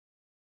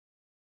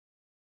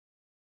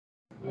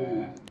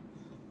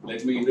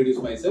Let me introduce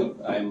myself.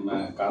 I am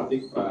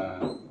Karthik,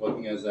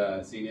 working as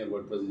a senior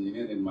WordPress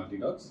engineer in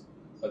Multidocs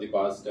for the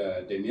past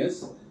 10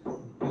 years.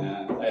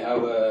 I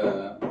have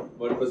a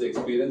WordPress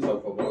experience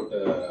of about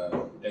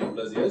 10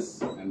 plus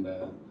years, and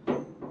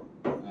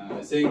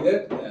saying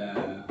that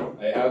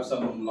I have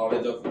some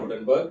knowledge of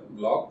Gutenberg,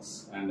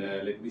 blocks, and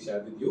let me share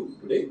with you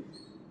today.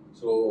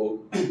 So,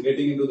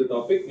 getting into the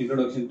topic,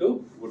 introduction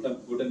to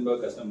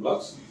Gutenberg custom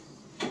blocks.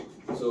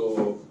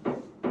 So,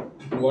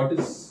 what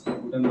is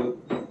Gutenberg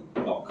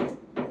block?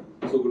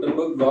 So,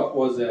 Gutenberg block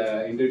was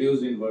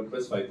introduced in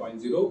WordPress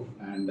 5.0,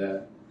 and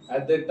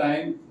at that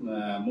time,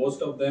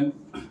 most of them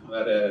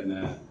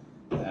were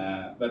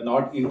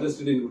not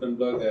interested in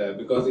Gutenberg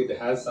because it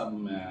has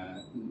some.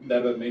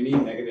 There were many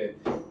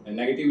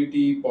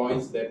negativity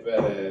points that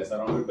were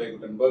surrounded by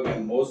Gutenberg,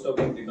 and most of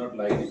them did not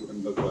like the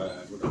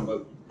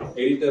Gutenberg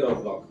editor or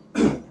block.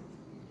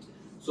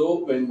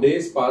 So when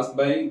days passed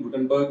by,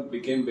 Gutenberg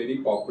became very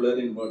popular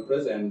in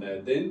WordPress, and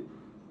then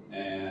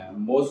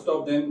most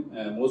of the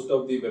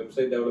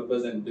website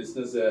developers and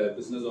business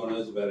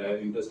owners were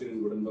interested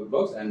in Gutenberg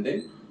blocks, and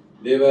then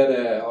they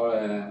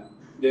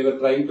were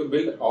trying to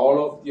build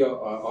all of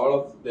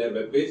their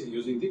web page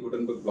using the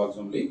Gutenberg blocks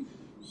only.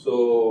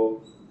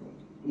 So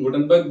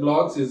Gutenberg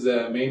blocks is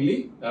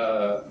mainly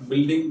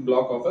building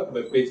block of a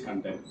web page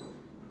content.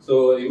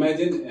 So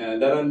imagine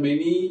there are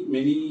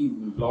many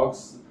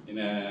blocks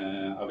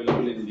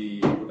available in the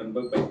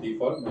Gutenberg by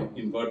default,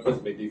 in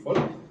WordPress by default.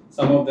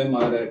 Some of them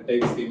are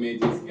text,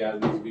 images,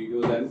 galleries,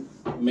 videos, and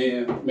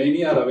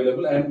many are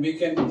available, and we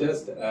can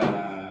just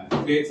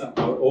create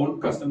our own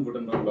custom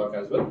Gutenberg block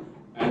as well.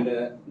 And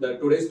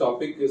today's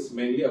topic is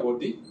mainly about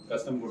the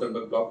custom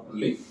Gutenberg block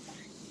only.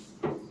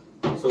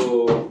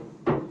 So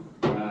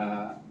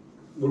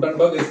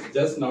Gutenberg is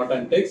just not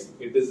a text;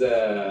 it is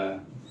a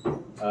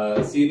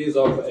series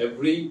of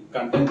every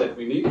content that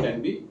we need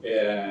can be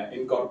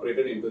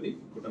incorporated into the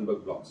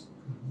Gutenberg blocks.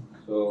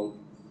 So,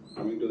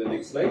 coming to the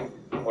next slide,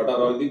 what are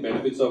all the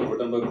benefits of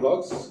Gutenberg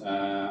blocks?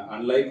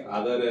 Unlike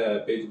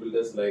other page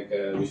builders like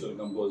Visual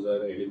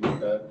Composer,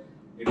 Elementor,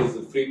 it is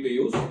free to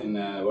use in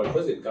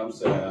WordPress. It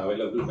comes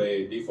available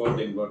by default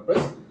in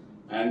WordPress,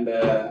 and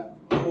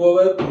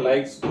whoever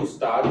likes to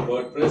start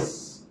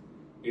WordPress,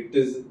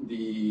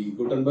 the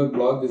Gutenberg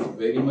block is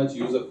very much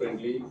user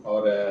friendly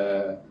or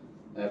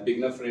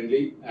beginner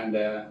friendly, and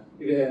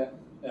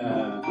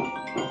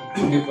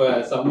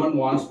if someone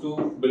wants to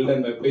build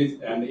a web page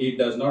and he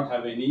does not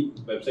have any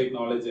website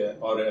knowledge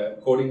or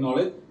coding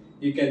knowledge,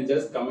 he can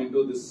just come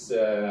into this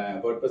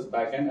WordPress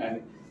backend,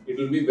 and it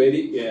will be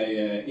very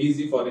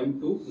easy for him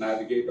to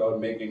navigate or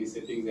make any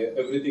setting.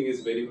 Everything is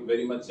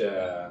very much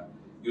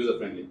user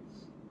friendly.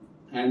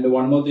 And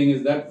one more thing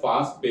is that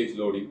fast page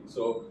loading.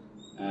 So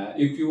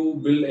if you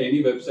build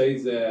any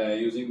websites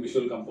using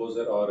Visual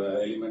Composer or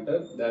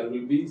Elementor, there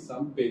will be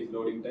some page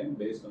loading time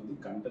based on the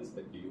contents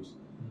that you use.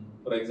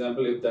 For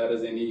example, if there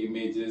is any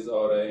images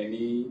or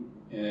any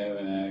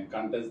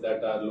contents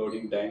that are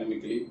loading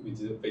dynamically,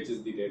 which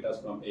fetches the data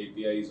from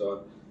APIs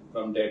or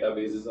from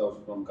databases or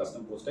from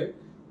custom post type,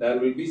 there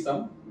will be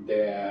some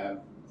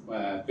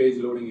page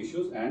loading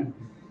issues, and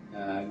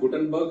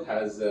Gutenberg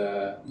has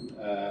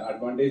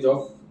advantage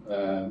of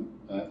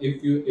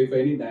if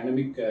any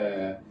dynamic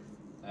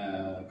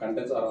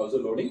contents are also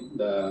loading,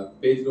 the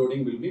page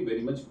loading will be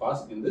very much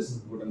fast in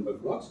this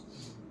Gutenberg blocks,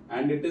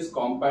 and it is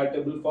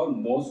compatible for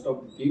most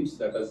of the themes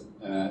that is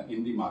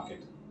in the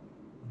market.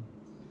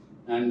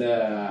 And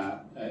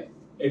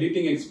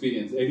editing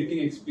experience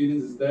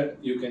is that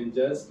you can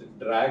just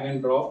drag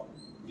and drop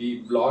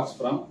the blocks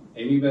from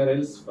anywhere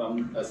else,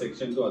 from a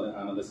section to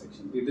another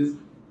section. It is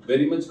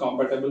very much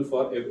compatible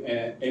for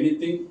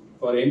anything,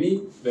 for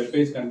any web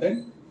page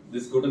content.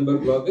 This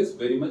Gutenberg block is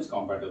very much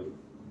compatible.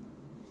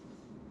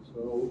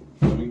 So,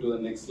 coming to the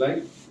next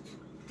slide,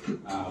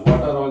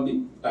 what are all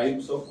the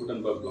types of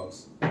Gutenberg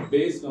blocks?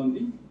 Based on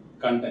the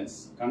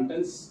contents,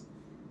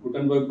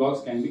 Gutenberg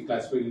blocks can be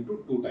classified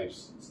into two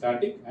types,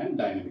 static and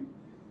dynamic.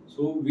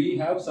 So, we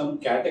have some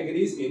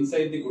categories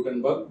inside the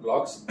Gutenberg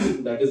blocks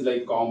that is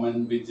like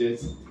common,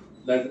 widgets,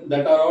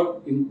 that are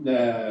all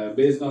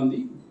based on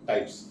the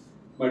types.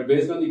 But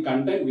based on the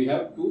content, we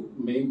have two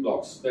main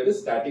blocks, that is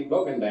static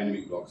block and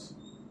dynamic blocks.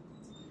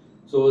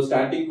 So,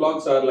 static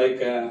blocks are like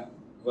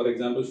for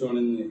example,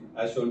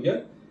 as shown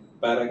here,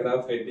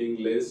 paragraph, heading,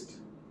 list,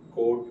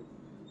 code,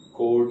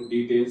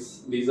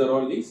 details. These are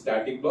all the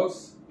static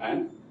blocks,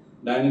 and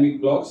dynamic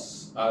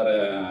blocks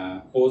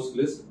are post,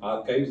 list,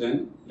 archives,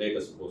 and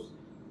latest post.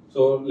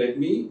 So let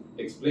me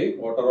explain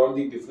what are all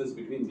the difference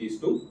between these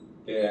two,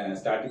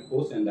 static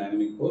post and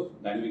dynamic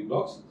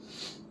blocks.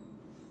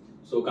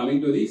 So coming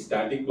to the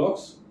static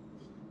blocks.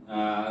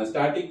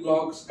 Static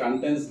blocks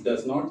contents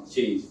does not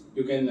change.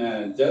 You can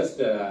just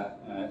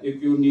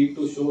if you need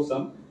to show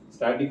some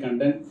static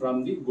content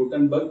from the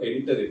Gutenberg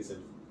editor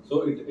itself.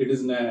 So it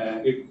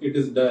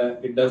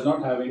does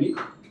not have any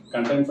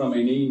content from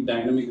any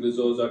dynamic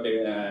resource or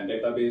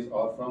database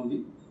or from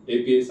the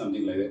API,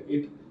 something like that.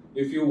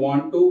 If you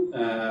want to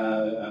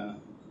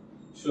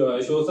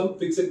show some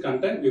fixed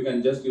content, you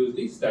can just use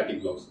the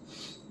static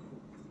blocks.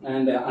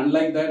 And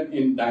unlike that,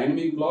 in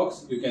dynamic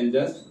blocks, you can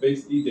just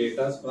fetch the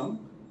data from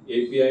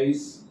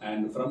APIs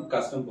and from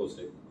custom post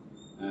type.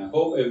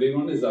 Hope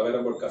everyone is aware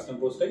about custom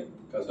post type.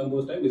 Custom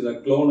post type is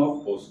a clone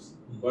of posts.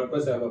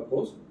 WordPress have a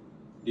post,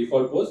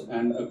 default post,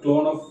 and a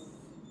clone of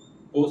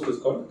post is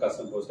called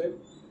custom post type.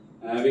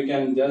 We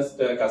can just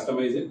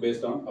customize it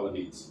based on our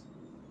needs.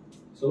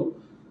 So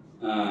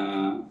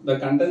the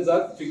contents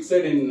are fixed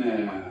in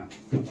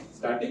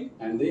static,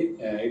 and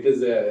it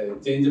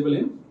is changeable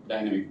in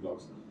dynamic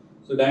blocks.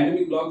 So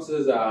dynamic blocks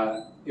is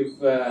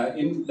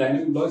in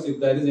dynamic blocks, if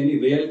there is any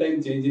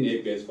real-time change in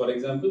APIs. For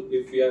example,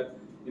 if we are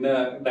in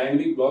a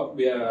dynamic block,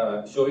 we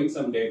are showing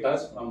some data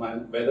from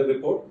a weather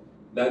report.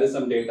 There is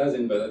some data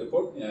in weather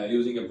report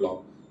using a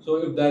block. So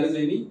if there is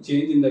any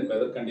change in that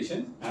weather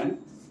condition, and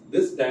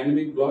this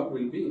dynamic block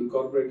will be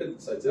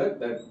incorporated such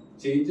that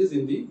changes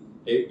in the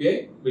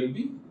API will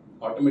be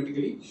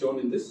automatically shown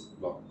in this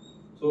block.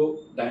 So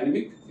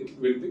dynamic,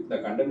 the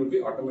content will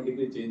be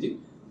automatically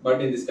changing,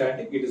 but in the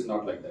static it is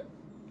not like that.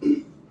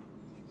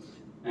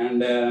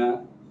 And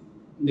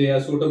they are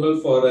suitable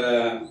for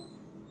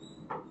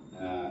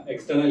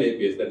external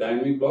APIs. The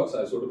dynamic blocks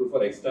are suitable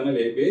for external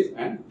APIs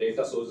and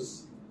data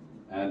sources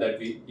that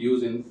we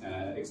use in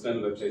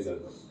external websites as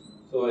well.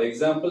 So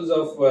examples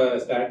of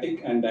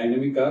static and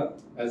dynamic are,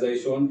 as I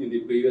shown in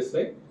the previous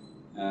slide.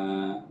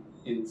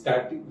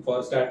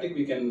 For static,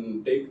 we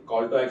can take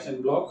call to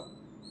action block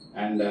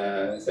and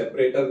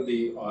separator.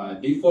 The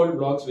default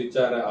blocks which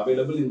are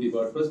available in the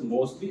WordPress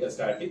mostly are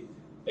static,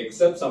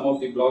 except some of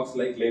the blocks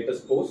like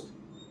latest post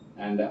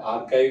and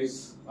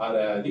archives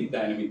are the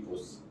dynamic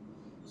posts.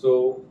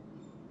 So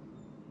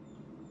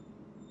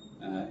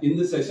in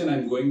this session, I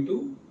am going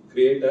to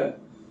create a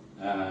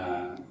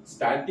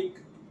static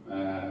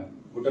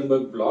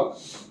Gutenberg block.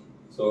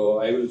 So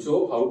I will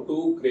show how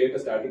to create a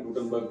static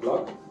Gutenberg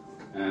block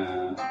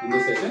in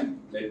this session.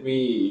 Let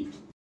me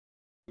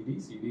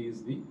cd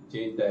is the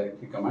change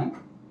directory command.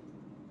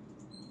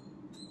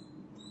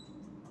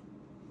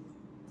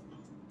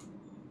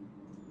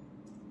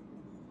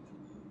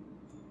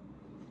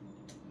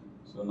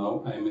 So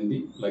now I am in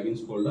the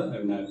plugins folder. I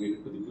have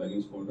navigated to the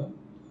plugins folder.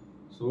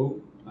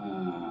 So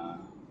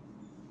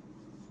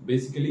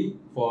basically,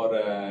 for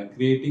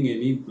creating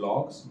any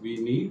blocks, we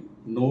need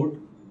Node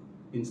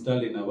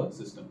installed in our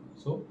system.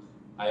 So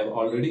I have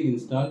already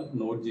installed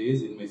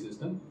Node.js in my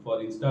system.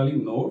 For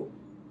installing Node,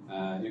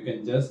 you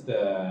can just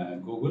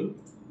Google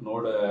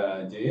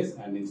Node.js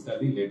and install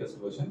the latest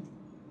version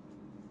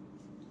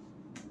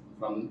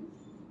from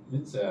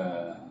which.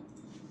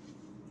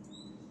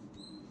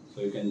 So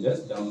you can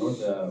just download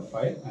the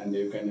file and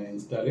you can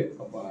install it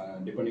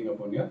depending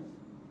upon your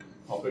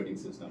operating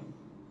system.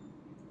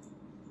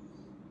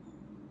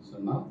 So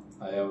now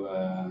I have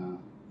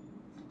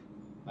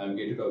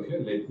get it over here.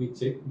 Let me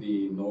check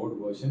the Node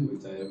version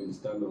which I have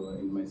installed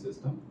in my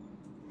system.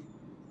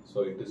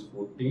 So it is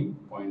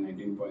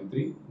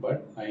 14.19.3,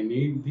 but I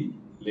need the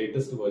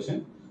latest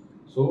version.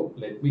 So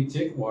let me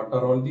check what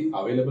are all the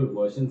available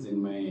versions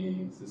in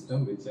my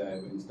system which I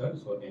have installed.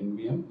 So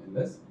nvm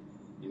ls,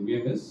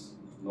 nvm is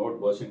Node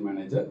version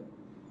manager.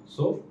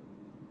 So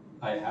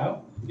I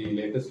have the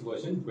latest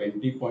version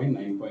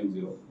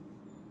 20.9.0.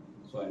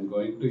 So I am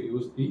going to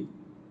use the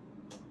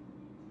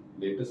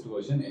latest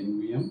version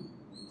nvm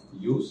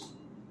use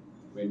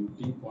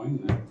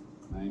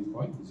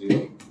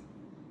 20.9.0.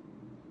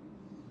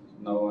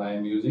 Now I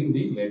am using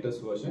the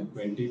latest version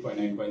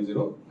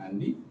 20.9.0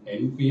 and the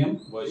npm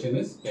version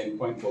is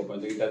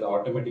 10.4.0. It has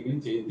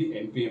automatically changed the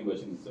npm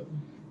version itself.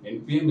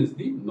 Npm is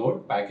the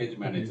Node package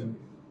manager.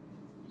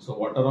 So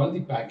what are all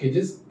the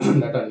packages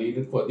that are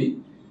needed for the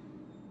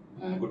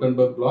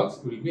Gutenberg blocks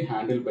will be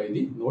handled by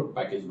the Node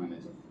package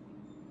manager.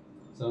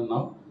 So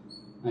now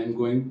I am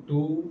going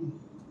to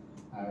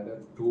add a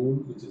tool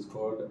which is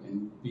called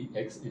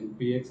npx.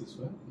 Npx is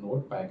a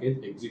Node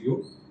package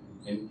execute.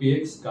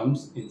 Npx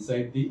comes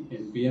inside the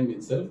npm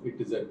itself.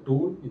 It is a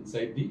tool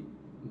inside the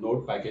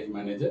Node package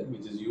manager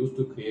which is used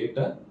to create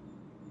a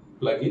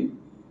plugin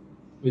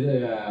with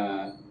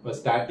a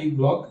static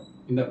block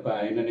in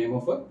the name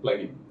of a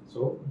plugin.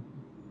 So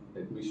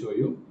let me show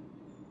you.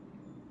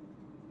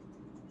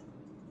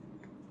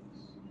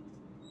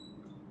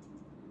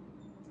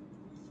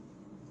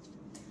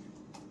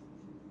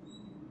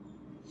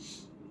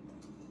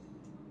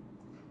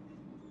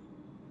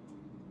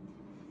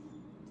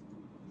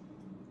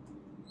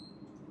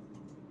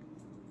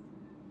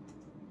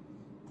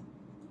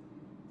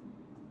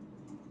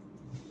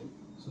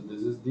 So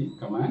this is the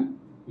command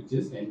which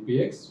is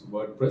npx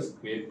WordPress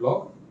create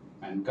block,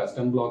 and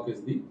custom block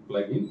is the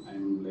plugin.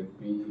 And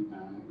let me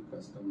add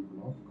custom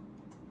block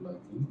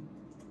plugin.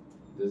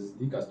 This is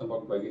the custom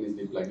block plugin is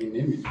the plugin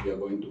name which we are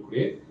going to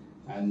create,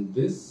 and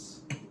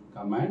this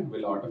command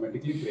will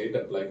automatically create a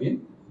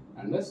plugin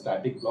and a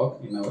static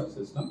block in our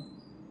system.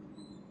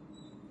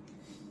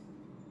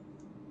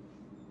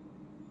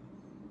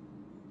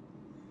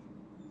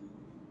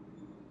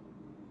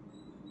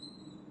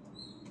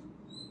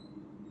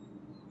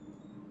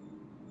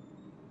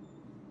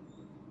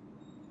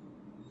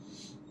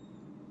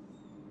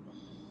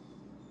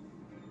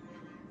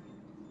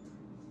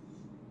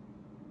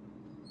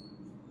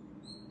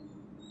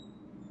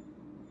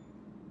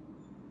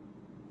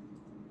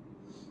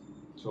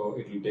 So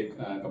it will take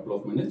a couple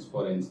of minutes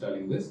for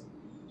installing this.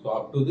 So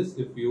up to this,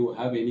 if you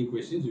have any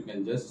questions, you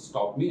can just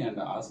stop me and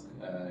ask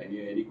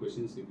any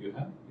questions if you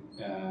have.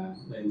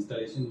 The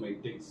installation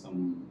might take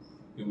some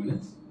few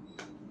minutes.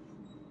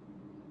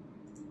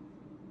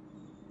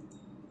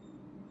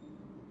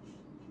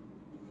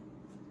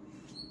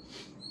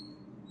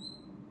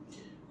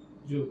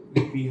 So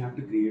if we have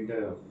to create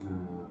a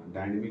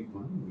dynamic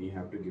one, we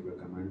have to give a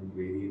command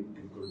variant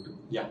equal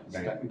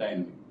to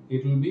dynamic.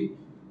 It will be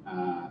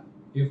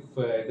if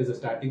it is a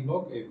static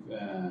block, if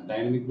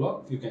dynamic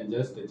block, you can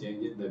just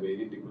change it the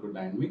variant equal to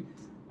dynamic,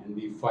 and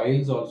the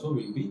files also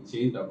will be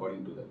changed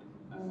according to that.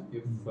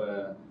 If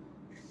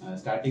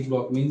static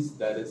block means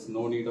there is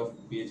no need of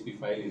PHP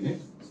file in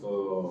it,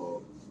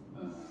 so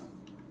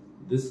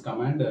this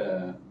command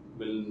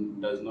will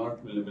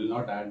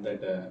not add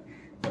that.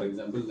 For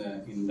example,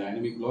 in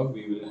dynamic block,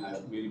 we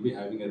will be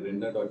having a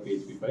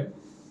render.php file,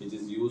 which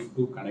is used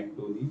to connect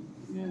to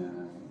the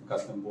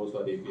custom post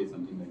or API,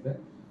 something like that.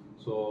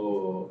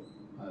 So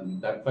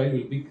that file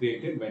will be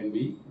created when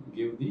we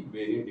give the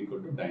variant equal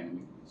to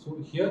dynamic. So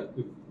here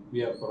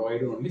we have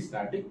provided only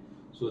static.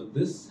 So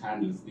this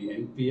handles the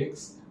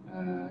npx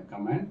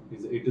command.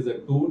 It is a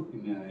tool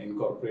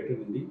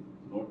incorporated in the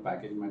Node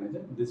package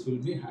manager. This will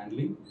be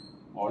handling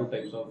all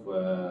types of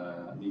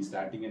the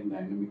static and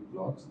dynamic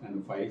blocks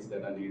and files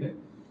that are needed.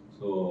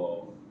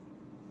 So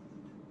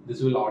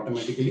this will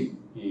automatically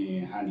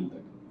handle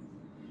that.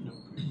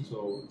 Okay.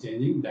 So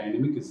changing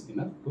dynamic is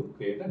enough to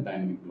create a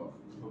dynamic block.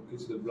 Okay,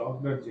 so the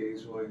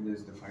block.jsyn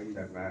is the file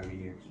that where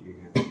we actually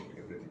have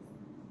everything.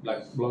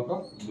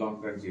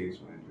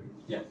 Block.jsyn, right?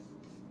 Yeah.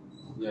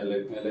 Yeah,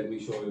 let me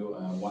show you.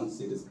 Once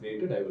it is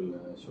created, I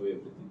will show you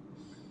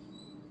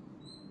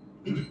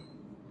everything.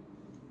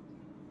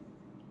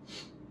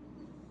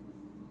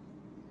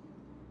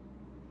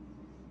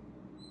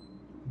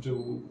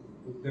 So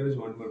there is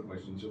one more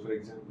question. So for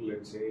example,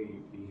 let's say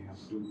we have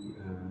to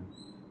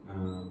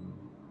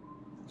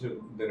so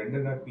the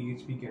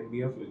render.php can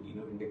be of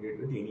integrated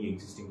with any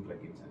existing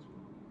plugins as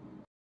well.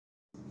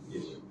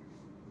 Yes.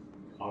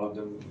 All of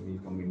them will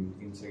come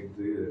inside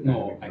the.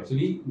 No,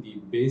 actually, the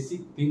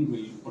basic thing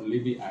will only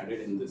be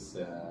added in this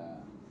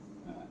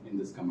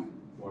command.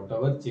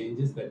 Whatever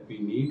changes that we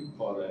need,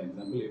 for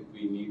example, if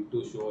we need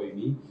to show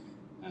any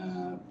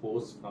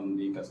posts from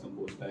the custom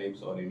post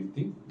types or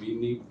anything, we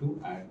need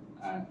to add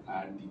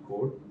the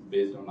code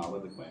based on our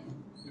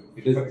requirement.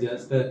 It is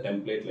just a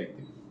template like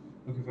thing.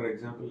 Okay, for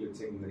example, let's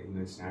say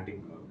in a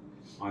static block,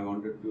 I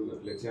wanted to,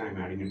 let's say I'm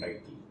adding a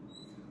title,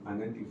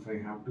 and then if I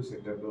have to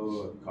set up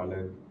a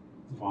color,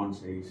 font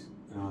size,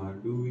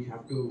 do we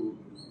have to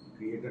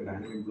create a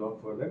dynamic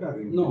block for that, or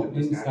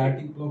in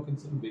static block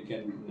itself we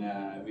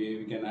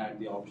can add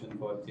the option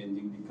for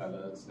changing the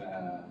colors,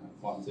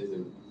 font size,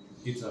 everything.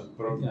 It's a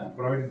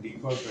provided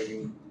default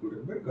plugin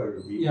Gutenberg, or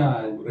we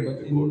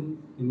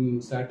but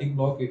in static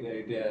block the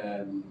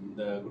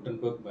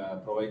Gutenberg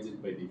provides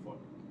it by default.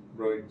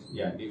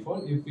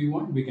 Default. If we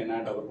want, we can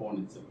add our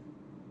own itself.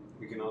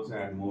 We can also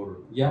add more.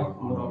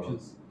 More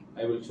options.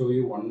 I will show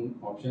you one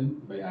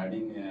option by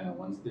adding.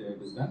 Once it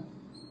is done,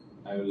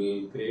 I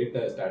will create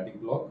a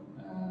static block.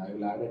 I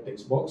will add a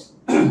text box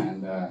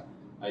and a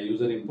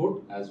user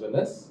input, as well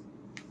as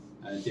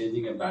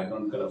changing a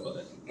background color for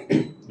that.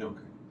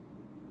 Okay.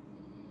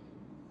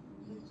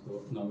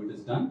 So now it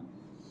is done.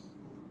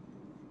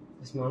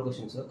 A small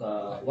question, sir.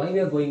 Why we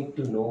are going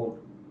to Node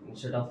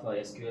instead of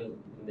SQL?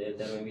 There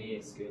may be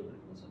SQL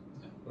also.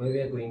 Why we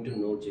are going to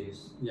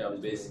Node.js? Yeah,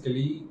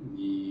 basically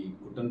the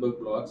Gutenberg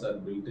blocks are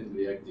built in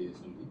React.js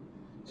only.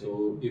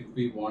 So if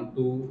we want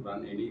to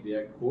run any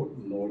React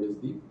code, Node is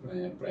the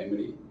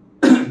primary.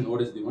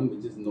 Node is the one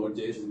which is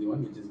Node.js is the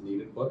one which is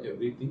needed for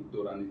everything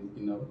to run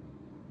in our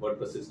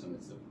WordPress system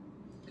itself.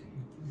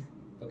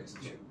 Okay,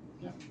 sure.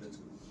 Yeah, that's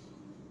good.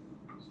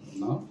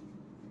 So now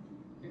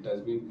it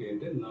has been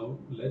created. Now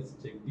let's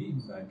check the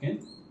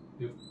backend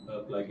if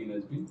a plugin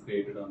has been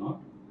created or not.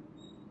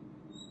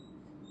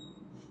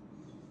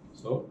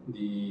 So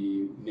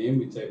the name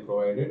which I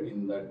provided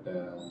in that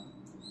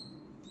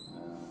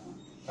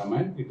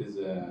command, it is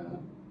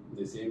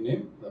the same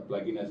name. The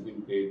plugin has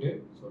been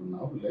created. So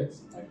now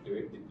let's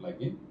activate the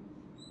plugin,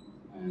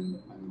 and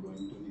I'm going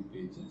to the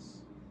pages,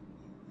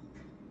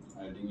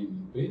 adding a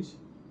new page,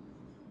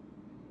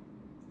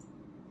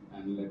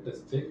 and let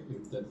us check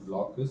if that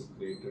block is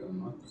created or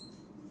not.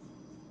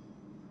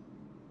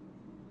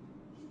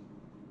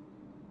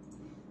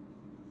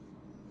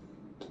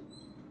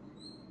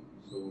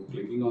 So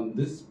clicking on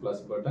this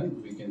plus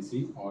button, we can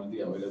see all the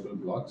available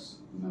blocks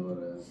in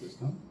our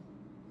system.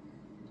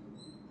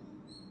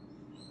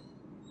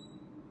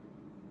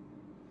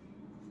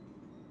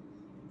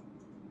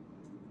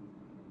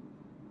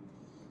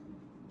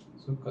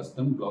 So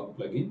custom block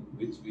plugin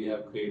which we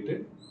have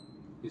created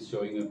is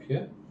showing up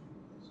here.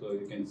 So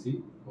you can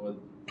see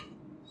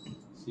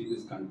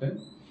this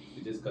content,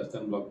 which is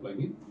custom block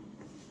plugin.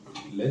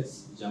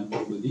 Let's jump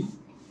into the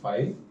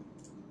file.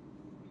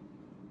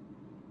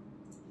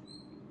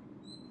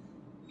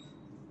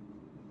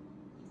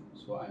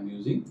 So I'm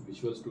using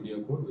Visual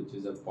Studio Code, which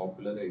is a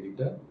popular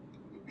editor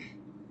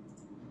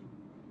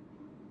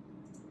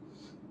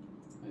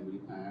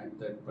will add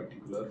that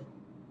particular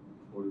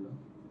folder,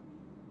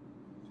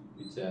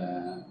 which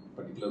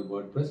particular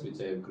WordPress which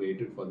I have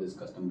created for this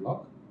custom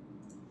block.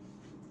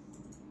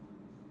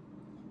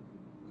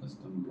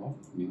 Custom block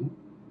new.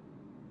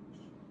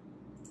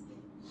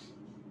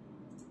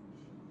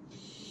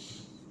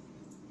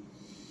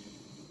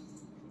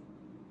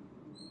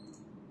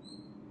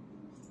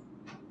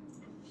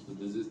 So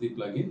this is the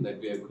plugin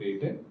that we have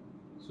created.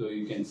 So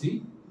you can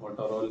see what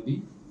are all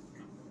the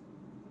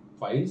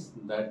files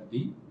that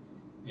the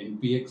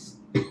npx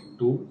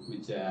tool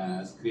which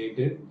has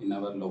created in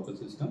our local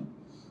system.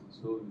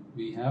 So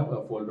we have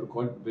a folder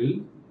called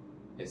build,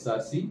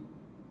 src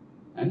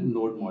and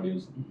node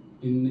modules.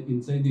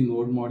 Inside the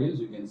node modules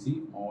you can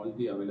see all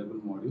the available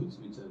modules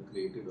which are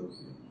created over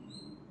here.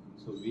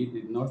 So we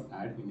did not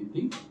add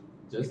anything,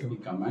 just the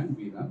command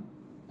we run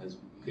has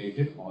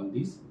created all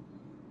these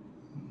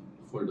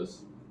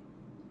folders.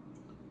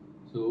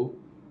 So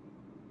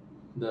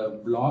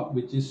the block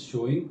which is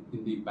showing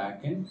in the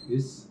backend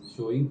is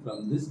showing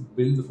from this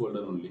build folder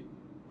only.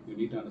 You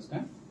need to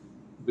understand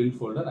build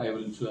folder. I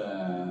will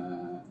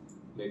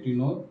let you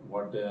know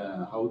what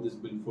how this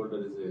build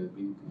folder is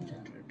being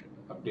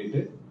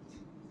updated.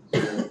 So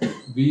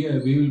we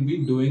will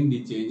be doing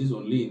the changes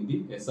only in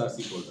the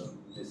src folder.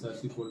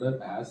 Src folder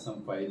has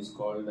some files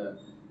called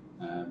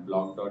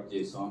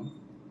block.json,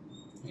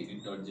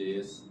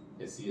 edit.js,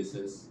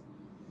 scss,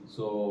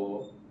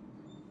 so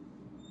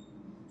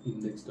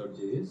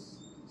index.js,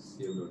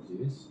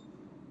 save.js.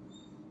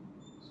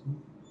 So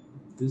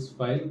this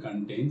file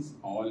contains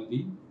all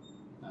the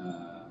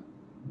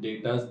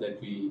data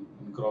that we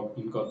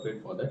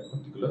incorporate for that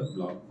particular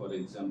block. For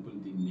example,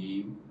 the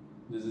name.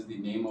 This is the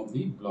name of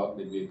the block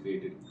that we have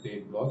created.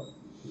 Create block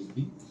is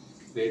the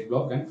create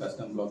block, and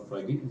custom block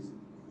plugin is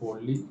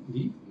only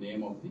the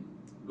name of the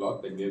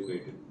block that we have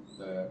created.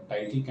 The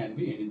title can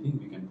be anything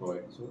we can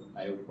provide. So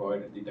I have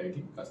provided the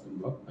title custom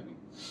block plugin.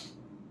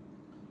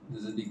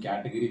 This is the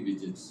category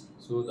widgets.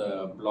 So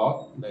the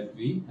block that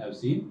we have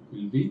seen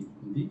will be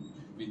in the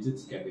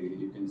widgets category.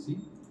 You can see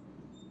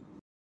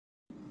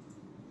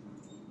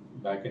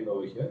backend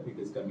over here. It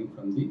is coming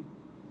from the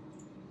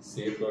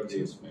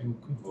save.js file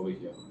over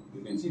here.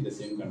 You can see the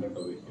same content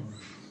over here.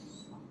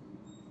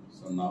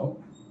 So now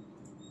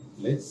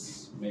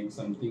let's make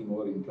something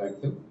more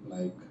interactive,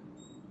 like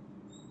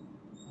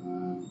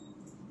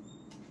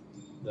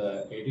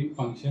the edit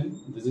function.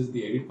 This is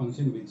the edit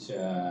function which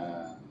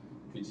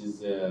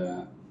is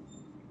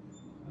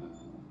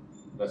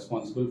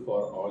responsible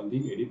for all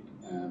the edit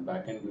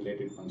backend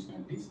related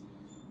functionalities.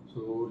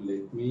 So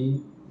let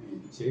me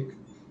check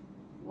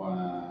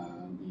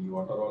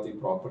what are all the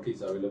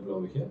properties available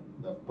over here.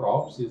 The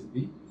props is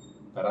the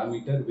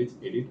parameter which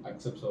edit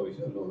accepts over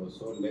here.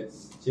 So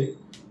let's check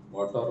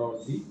what are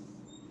all the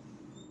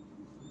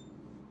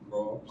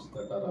props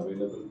that are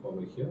available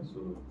over here.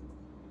 So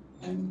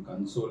I'm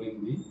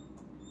consoling the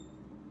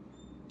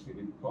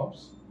edit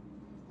props,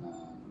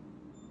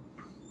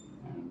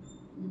 and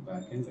in the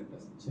backend let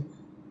us check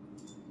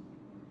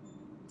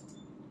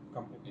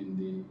in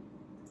the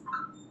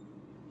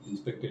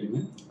inspect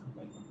element.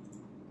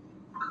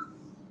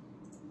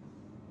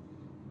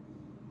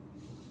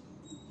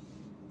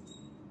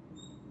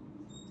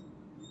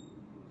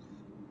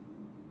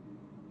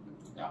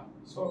 Yeah,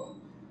 so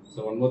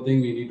one more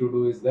thing we need to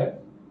do is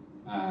that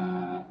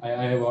I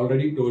have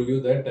already told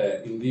you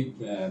that in the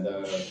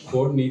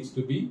code needs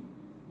to be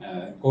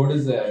code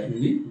is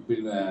in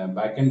the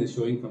backend is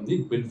showing from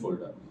the build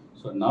folder.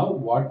 So now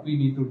what we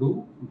need to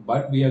do,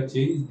 but we have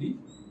changed the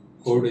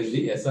code in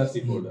the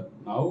src folder.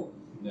 Now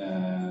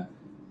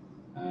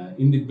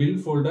in the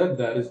build folder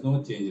there is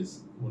no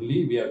changes,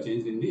 only we have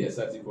changed in the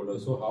src folder.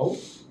 So how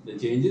the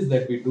changes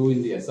that we do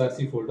in the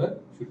src folder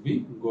should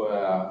be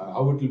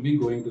how it will be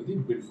going to the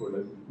build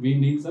folder. We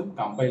need some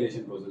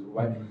compilation process.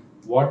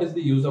 What is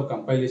the use of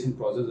compilation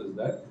process is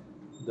that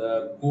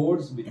the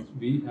codes which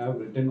we have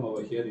written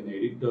over here in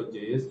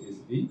edit.js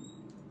is the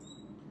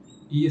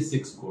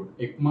ES6 code,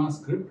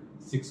 ECMAScript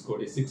 6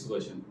 code, is 6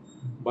 version.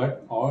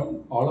 But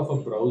all of our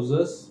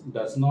browsers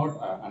does not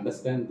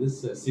understand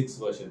this 6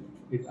 version.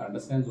 It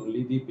understands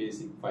only the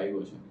basic 5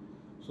 version.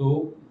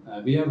 So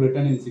we have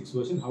written in 6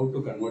 version how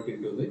to convert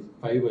into the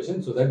 5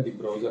 version so that the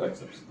browser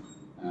accepts,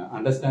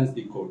 understands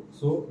the code.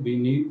 So we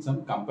need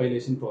some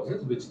compilation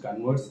process which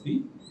converts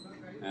the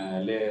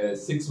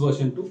 6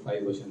 version to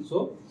 5 version.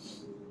 So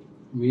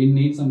we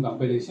need some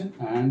compilation,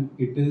 and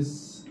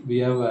we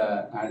have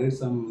added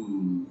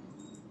some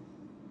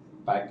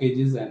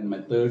packages and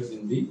methods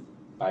in the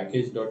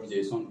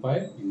package.json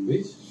file, in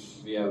which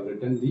we have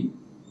written the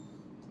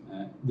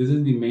this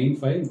is the main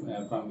file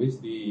from which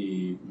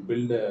the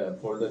build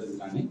folder is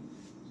running.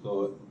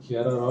 So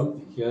here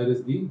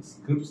is the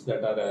scripts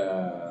that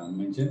are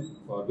mentioned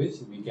for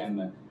which we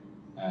can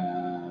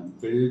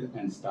build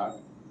and start.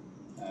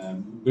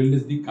 Build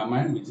is the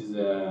command which is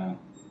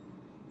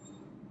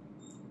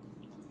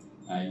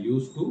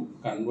used to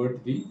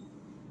convert the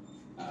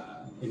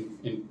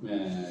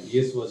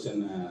ES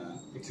version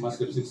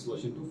ECMAScript 6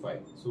 version to 5.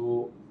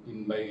 So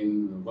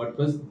in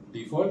WordPress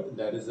default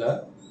there is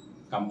a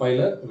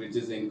compiler which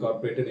is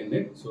incorporated in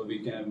it. So we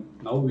can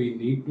now we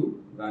need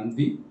to run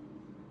the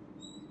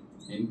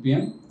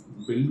npm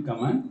build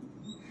command,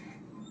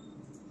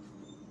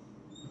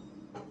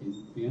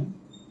 npm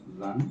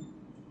run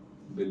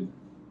build.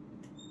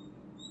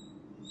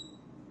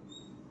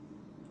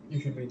 You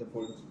should be the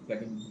folder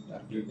plugin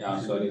directory. Yeah,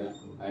 sorry,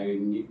 I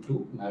need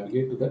to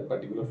navigate to that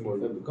particular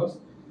folder because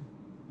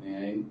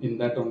in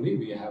that only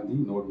we have the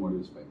node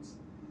modules files.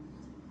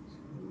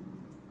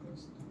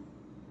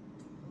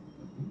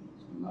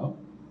 So now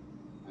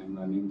I am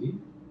running the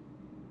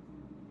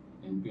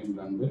npm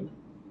run build.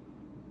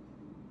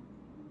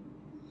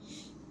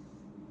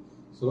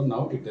 So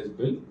now it has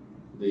built.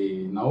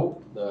 Now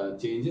the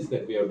changes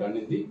that we have done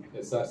in the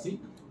src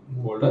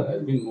folder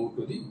has been moved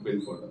to the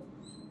build folder.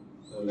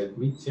 So let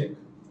me check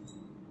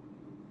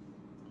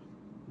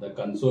the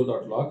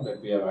console.log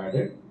that we have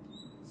added.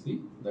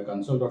 See the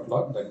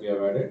console.log that we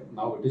have added,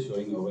 now it is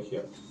showing over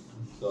here.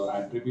 So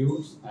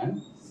attributes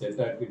and set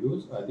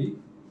attributes are the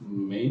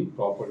main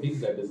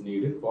properties that is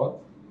needed for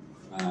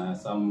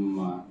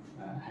some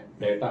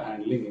data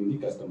handling in the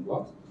custom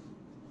blocks.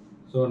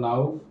 So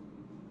now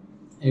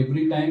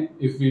every time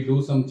if we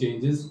do some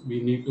changes,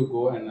 we need to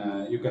go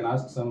and you can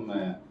ask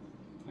some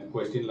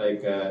question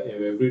like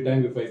every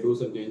time if I do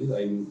some changes,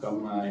 I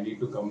need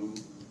to come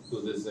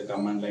to this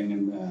command line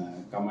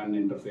and command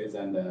interface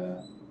and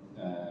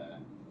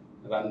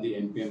run the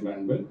npm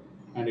run build,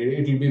 and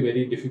it will be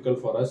very difficult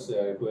for us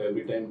to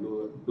every time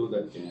do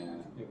that.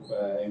 If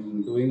I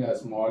am doing a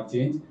small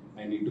change,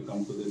 I need to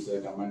come to this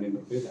command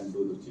interface and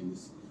do the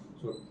changes.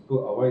 So to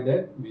avoid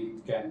that, we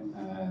can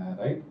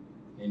write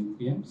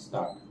npm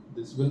start.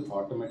 This will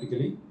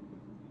automatically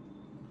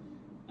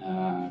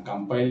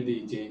compile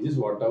the changes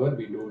whatever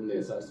we do in the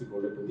src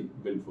folder to the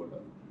build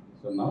folder.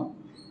 So now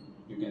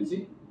you can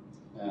see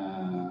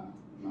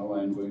now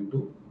I am going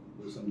to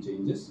do some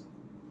changes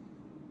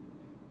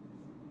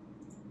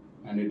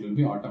and it will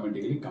be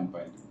automatically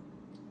compiled.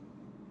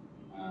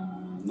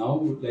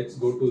 Now let's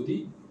go to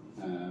the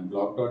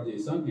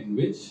block.json in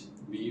which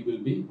we will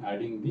be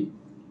adding the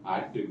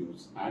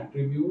attributes.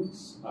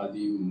 Attributes are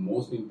the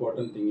most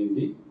important thing in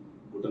the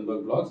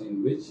Gutenberg blocks,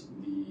 in which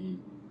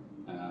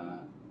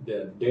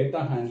the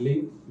data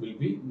handling will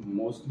be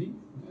mostly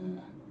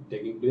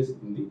taking place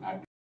in the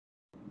attribute.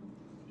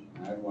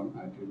 Add one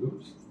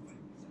attributes.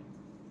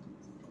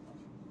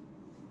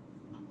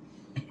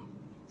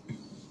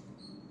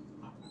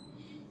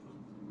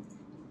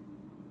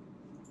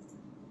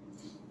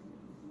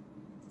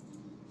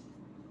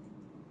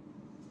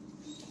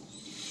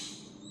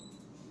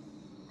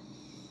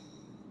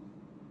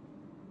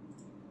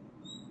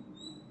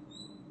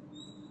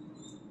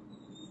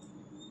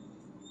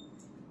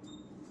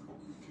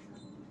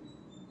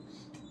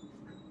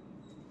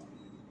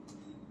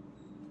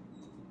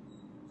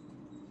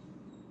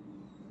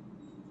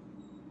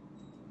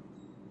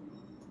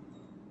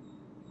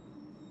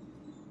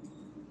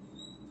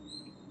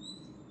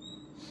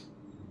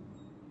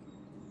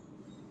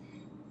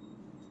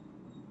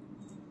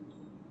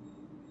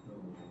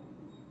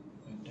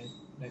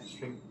 Next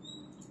string.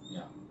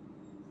 Yeah.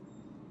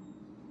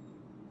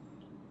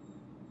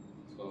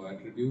 So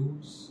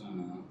attributes.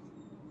 1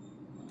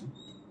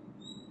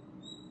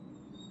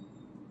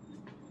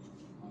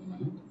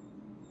 minute.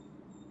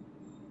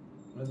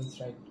 Let's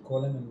write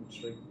colon and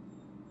string.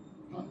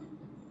 1 minute.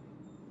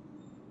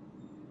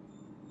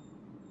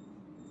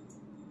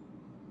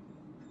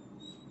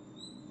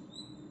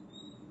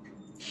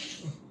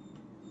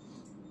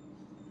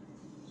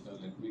 So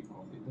let me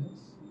copy this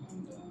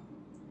and.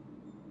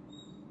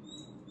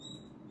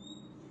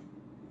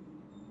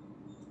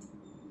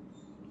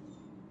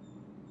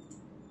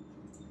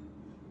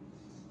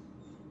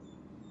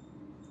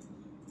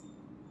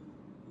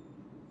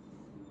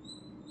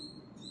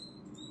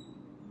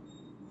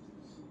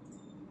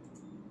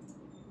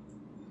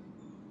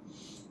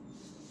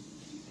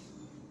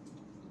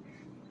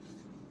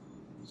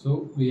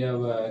 So we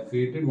have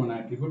created one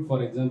attribute.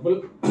 For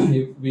example,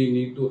 if we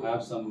need to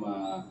have some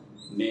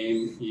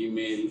name,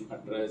 email,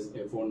 address,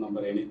 a phone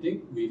number,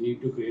 anything, we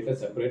need to create a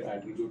separate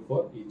attribute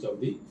for each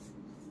of the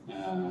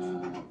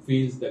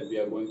fields that we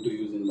are going to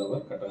use in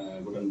our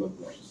Gutenberg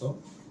block. So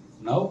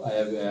now I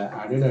have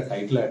added a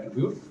title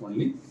attribute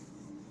only,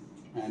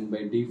 and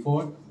by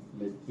default,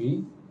 let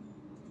me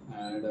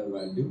add a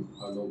value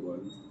hello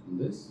world in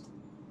this.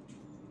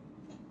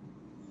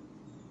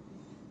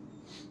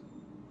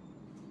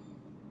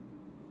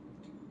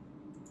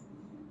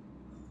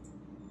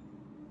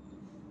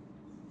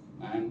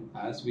 And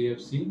as we have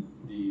seen,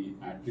 the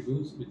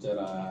attributes which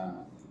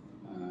are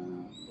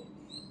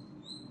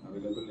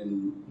available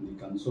in the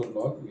console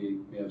log,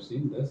 we have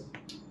seen this.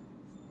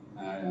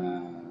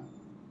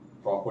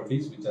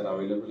 Properties which are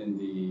available in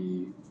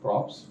the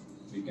props,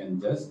 we can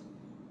just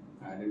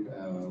add it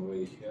over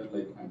here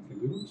like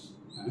attributes,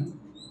 and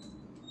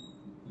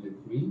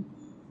let me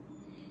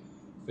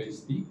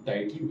fetch the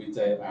title which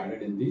I have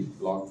added in the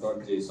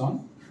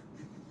block.json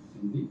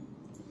in the.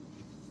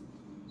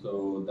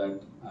 So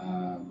that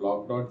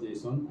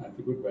block.json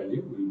attribute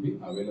value will be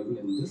available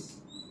in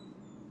this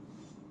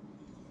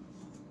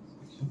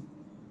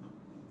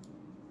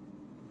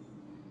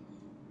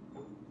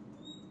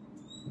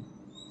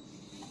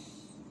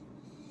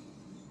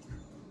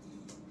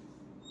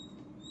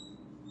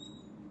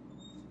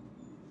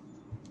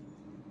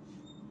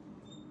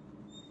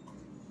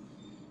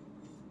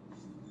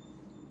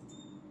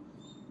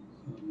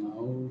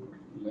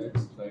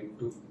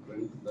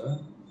the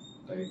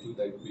title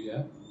that we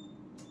have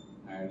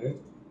added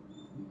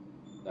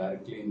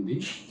directly in the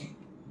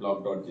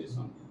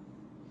block.json.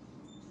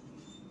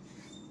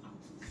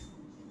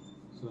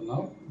 So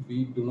now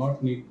we do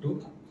not need to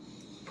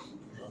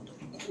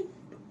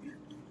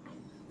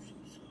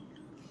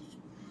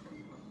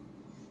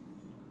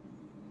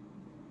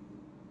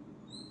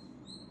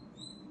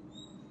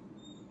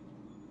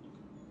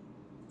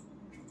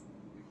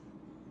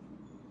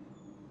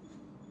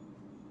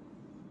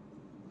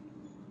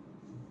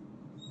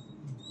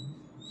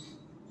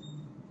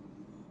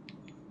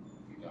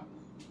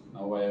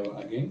now I have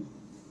again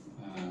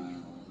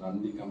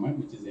run the command,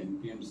 which is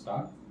npm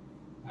start,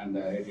 and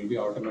it will be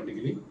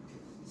automatically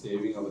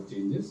saving our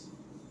changes.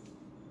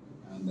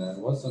 And there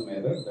was some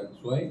error, that's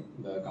why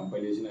the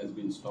compilation has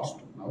been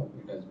stopped. Now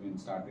it has been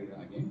started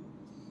again.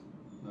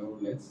 Now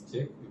let's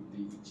check if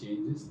the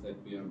changes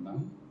that we have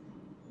done.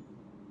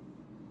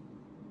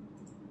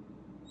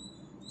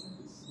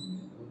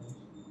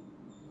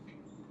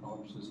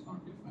 Props is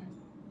not defined.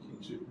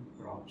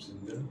 Props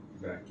in the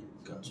bracket.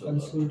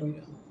 Console log.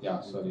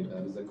 Yeah, sorry,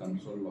 there is a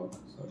console log.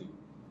 Sorry.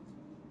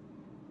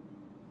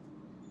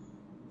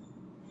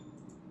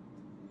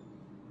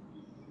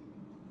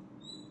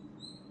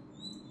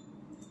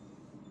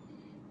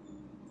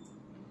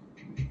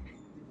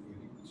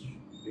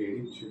 The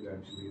edit should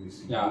actually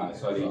receive. Yeah,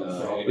 sorry,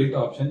 the edit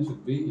option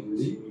should be in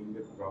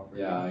the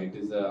property. yeah, it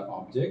is a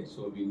object,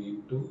 so we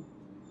need to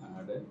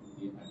add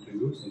the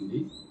attributes in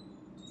the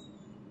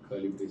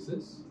curly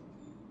braces.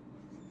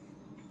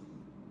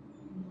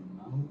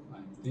 Now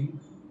I think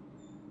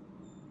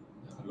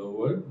the hello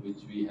world,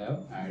 which we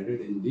have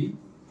added in the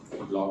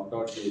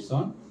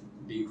block.json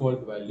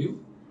default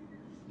value,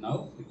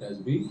 now it has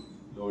been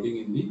loading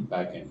in the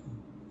backend.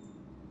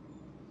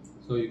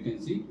 So you can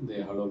see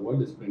the hello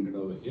world is printed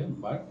over here,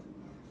 but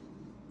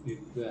it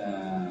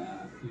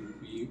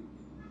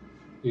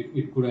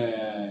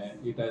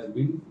has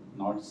been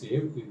not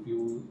saved. If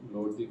you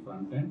load the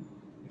front end,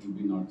 it will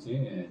be not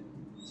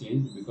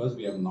changed because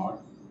we have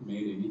not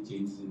made any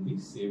changes in the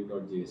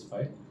save.js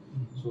file.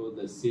 So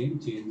the same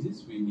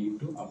changes we need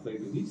to apply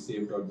to the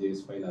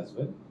save.js file as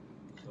well.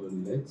 So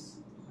let's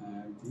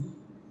add the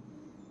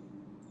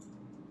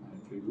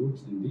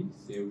attributes in the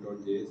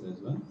save.js as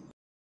well.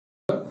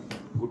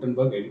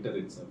 Gutenberg editor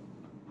itself.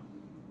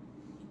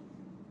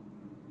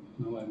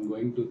 Now I am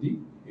going to the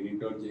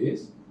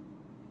edit.js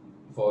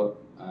for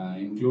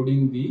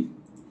including the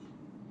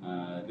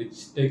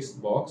rich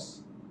text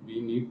box.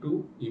 We need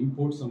to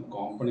import some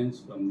components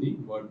from the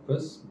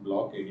WordPress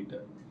block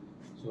editor.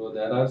 So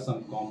there are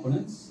some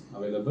components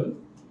available.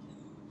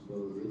 So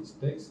rich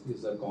text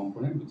is a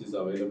component which is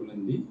available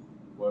in the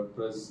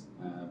WordPress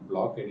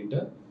block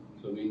editor.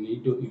 So we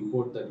need to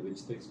import that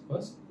rich text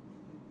first.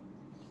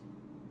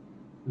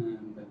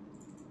 And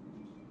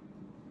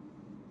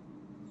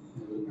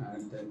I will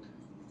add that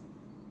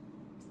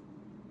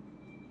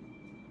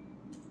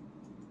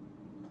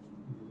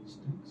rich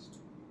text,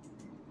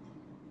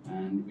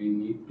 and we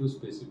need to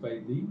specify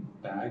the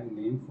tag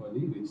name for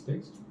the rich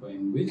text,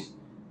 in which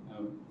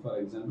for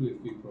example,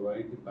 if we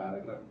provide the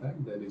paragraph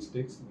tag, the rich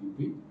text will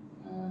be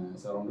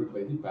surrounded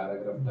by the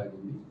paragraph tag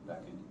in the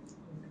backend,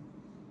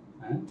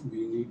 and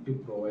we need to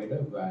provide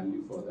a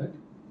value for that.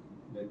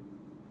 Let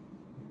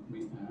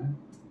me add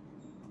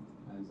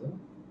as a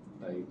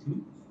title.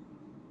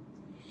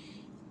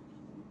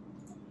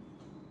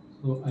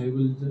 So I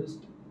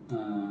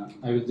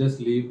will just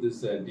leave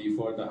this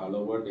default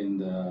hello world in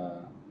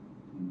the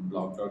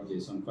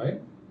block.json file.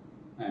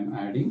 I am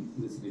adding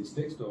this rich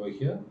text over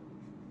here,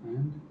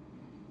 and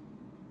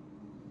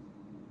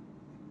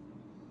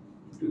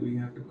do we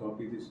have to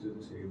copy this to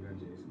the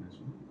save.json as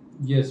well?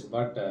 Yes,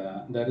 but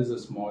there is a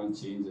small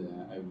change.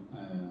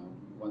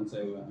 Once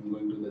I'm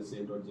going to the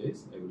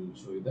save.js, I will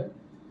show you that.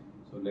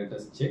 So let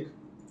us check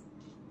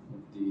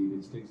if the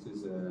rich text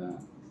is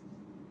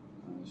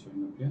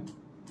showing up here.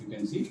 You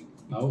can see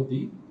now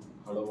the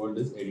hello world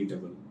is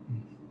editable.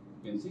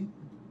 You can see.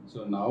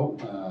 So now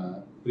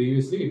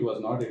previously it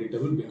was not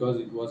editable because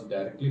it was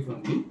directly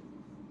from the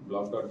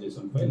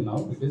block.json file.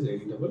 Now it is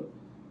editable.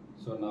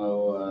 So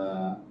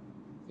now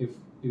if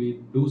we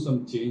do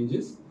some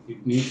changes,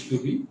 it needs to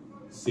be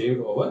saved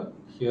over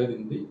here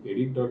in the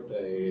editor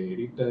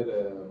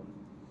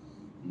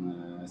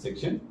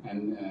section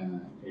and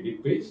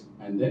edit page,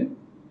 and then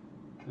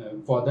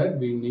for that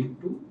we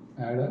need to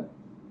add a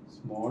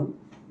small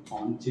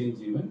on change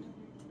event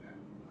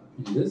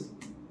in this.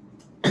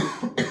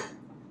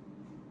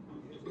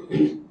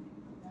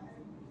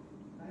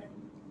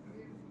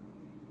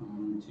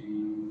 On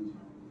change,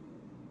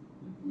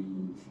 let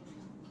me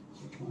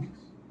check once.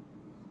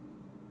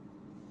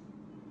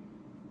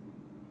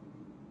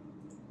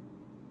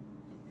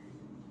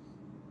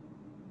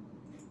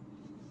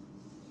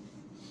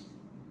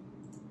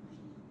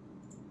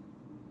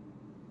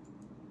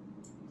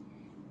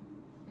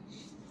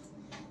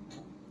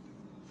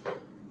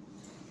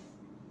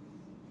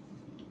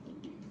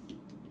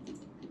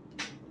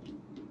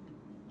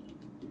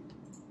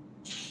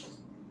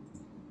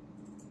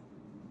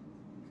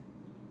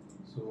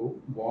 So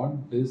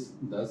what this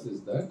does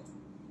is that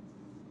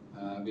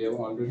we have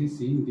already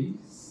seen the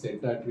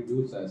set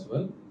attributes as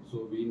well.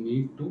 So we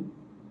need to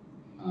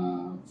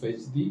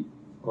fetch the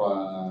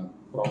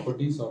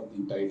properties of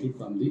the title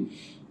from the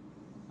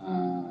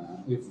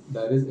if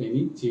there is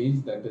any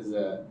change that is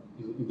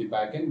in the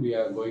backend, we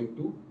are going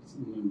to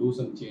do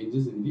some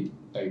changes in the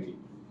title.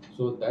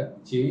 So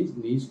that change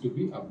needs to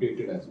be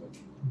updated as well.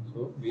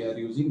 So we are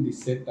using the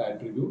set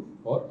attribute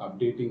for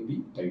updating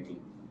the title.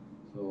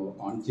 So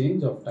on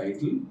change of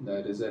title,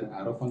 there is an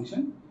arrow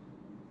function.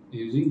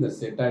 Using the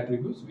set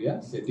attributes, we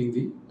are setting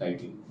the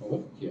title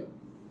over here.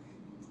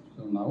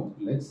 So now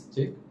let's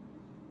check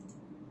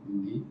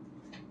in the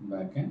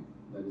backend.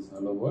 That is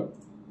hello world.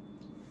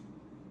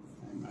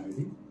 I'm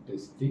adding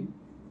testing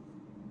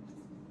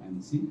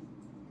and see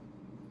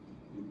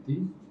if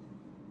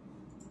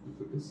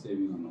it is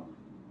saving or not.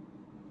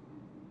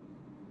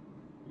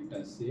 It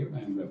has saved. I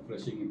am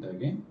refreshing it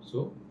again.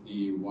 So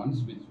the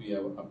ones which we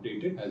have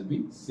updated has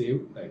been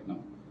saved right now.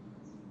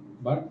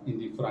 But in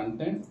the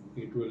front end,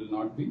 it will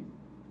not be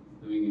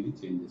doing any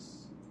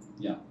changes.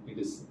 Yeah, it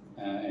is.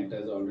 It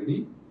has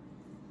already.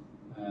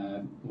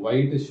 Why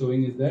it is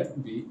showing is that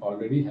we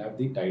already have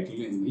the title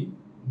in the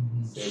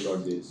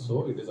save.js.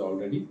 So it is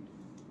already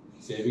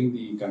saving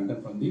the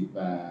content from the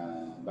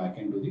back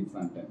end to the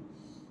front end.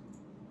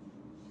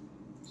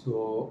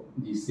 So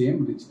the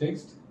same rich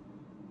text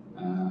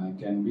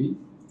can be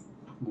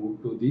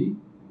moved to the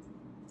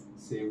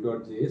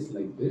save.js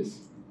like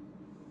this.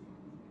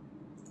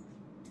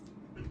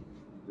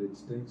 Rich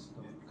text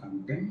of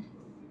content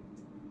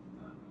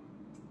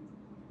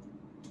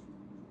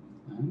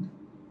and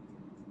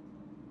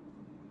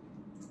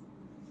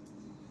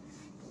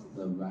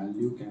the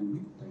value can be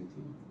title.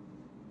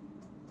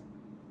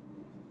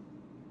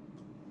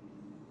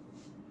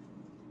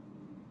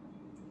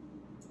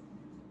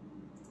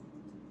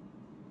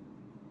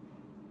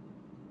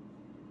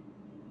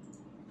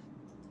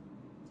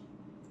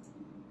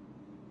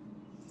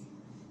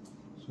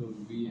 So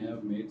we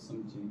have made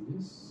some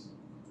changes.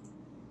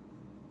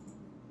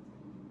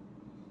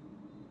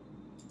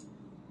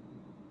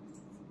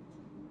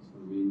 So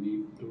we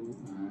need to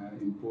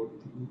import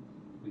the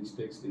rich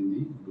text in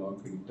the block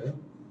editor.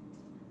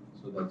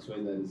 So that's why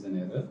there is an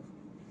error.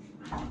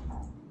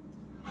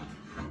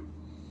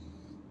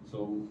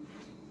 So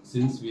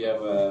since we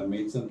have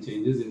made some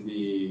changes in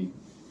the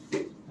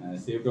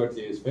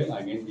save.js file,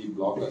 again the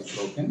block is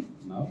broken.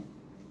 Now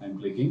I'm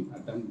clicking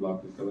attempt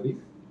block recovery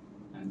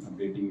and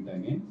updating it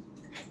again.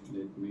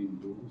 Let me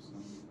do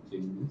some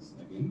changes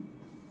again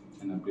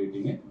and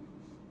updating it.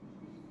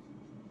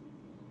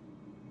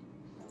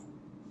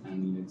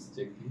 And let's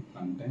check the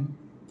front end.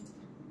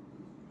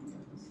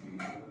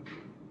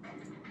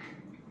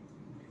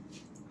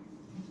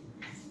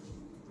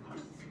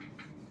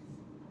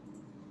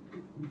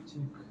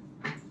 Check.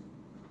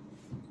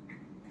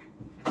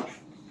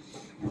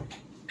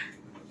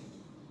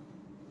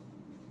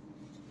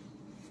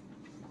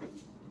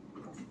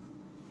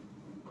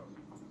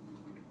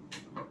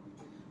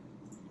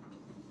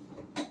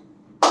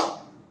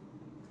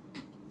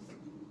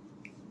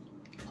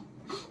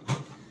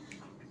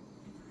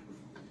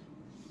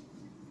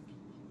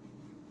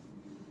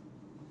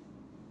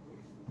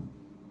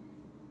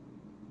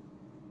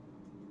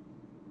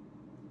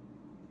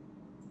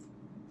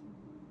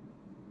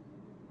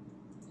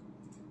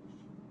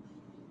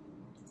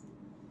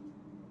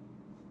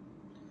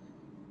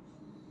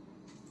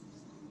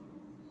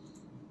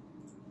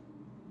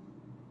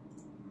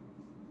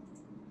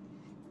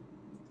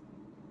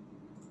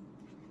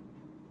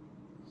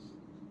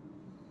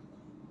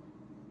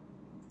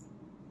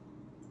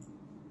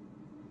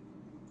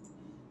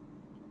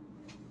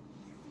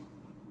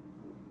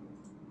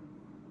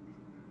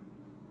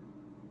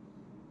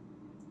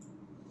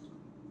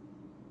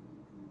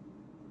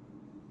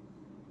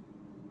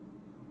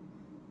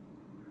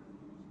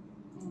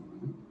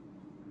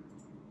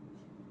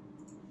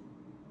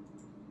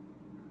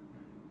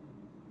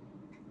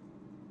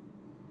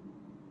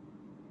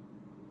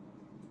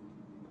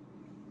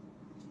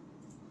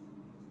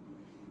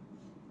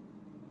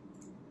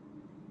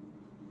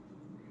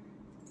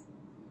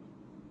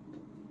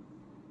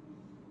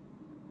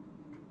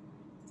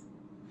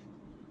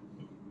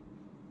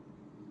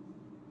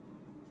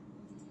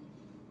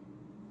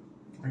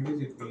 I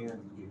guess if we are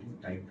getting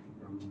typed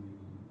from the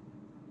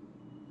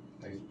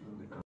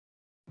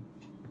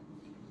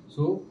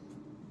So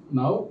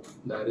now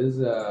there is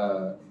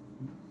a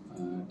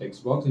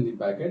text box in the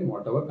backend.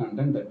 Whatever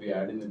content that we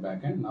add in the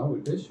backend, now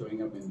it is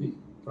showing up in the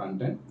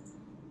front end.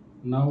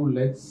 Now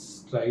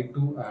let's try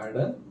to add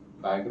a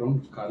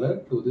background color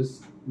to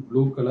this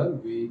blue color.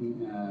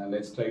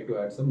 Let's try to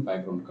add some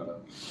background color.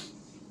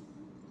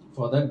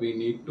 For that, we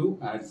need to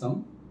add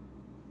some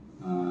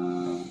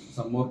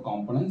more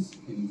components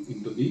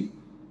into the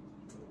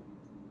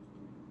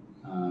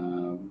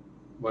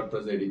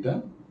WordPress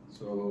editor.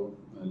 So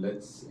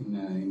let's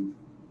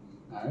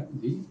add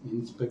the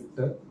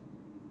inspector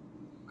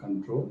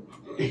control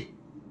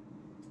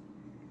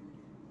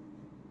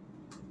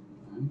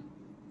and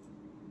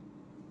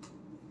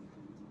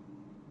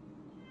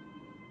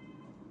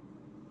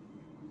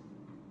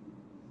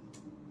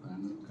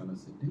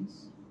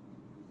settings.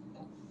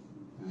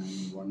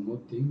 And one more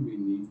thing we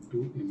need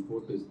to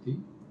import is the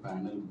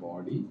panel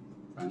body.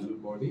 Panel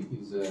body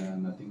is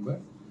nothing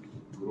but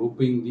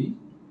grouping the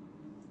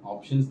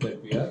options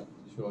that we are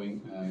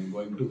showing,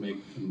 going to make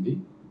in the.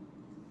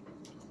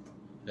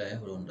 I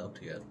have one doubt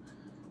here.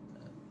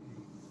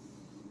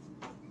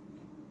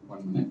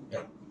 1 minute.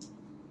 Yeah.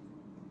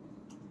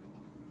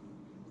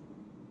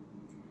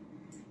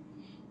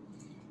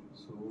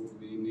 So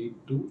we need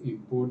to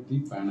import the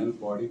panel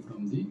body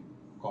from the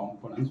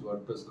components,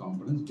 WordPress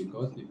components,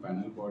 because the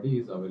panel body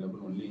is available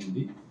only in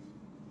the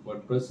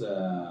WordPress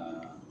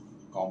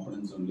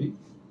components only.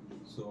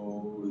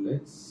 So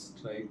let's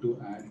try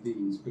to add the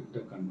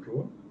inspector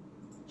control.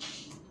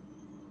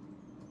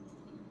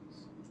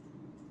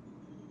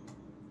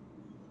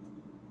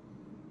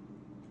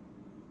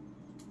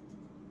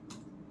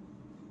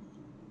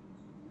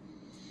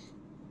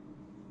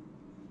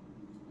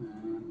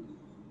 And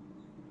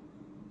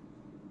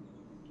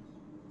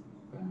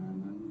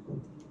panel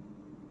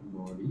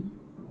body.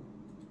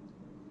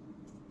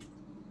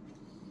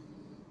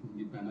 In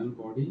the panel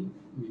body,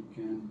 we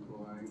can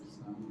provide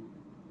some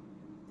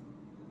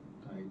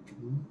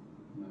title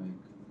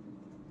like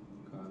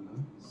color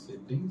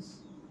settings.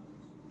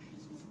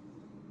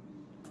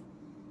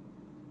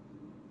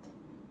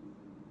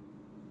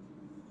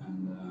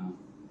 And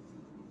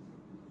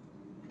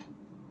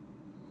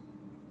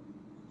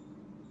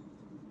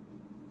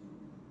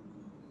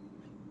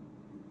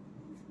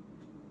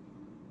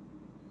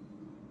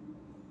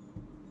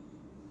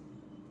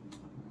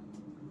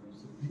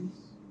settings.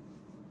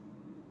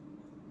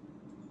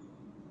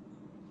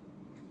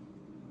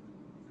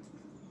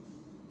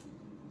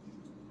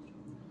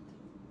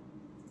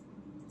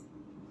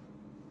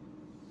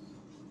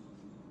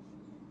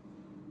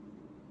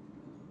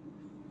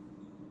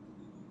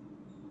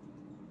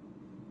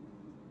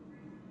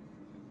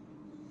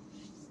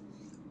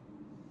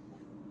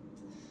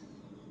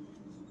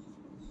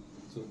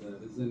 So there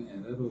is an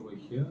error over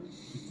here.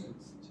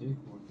 Let's check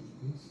what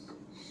it is.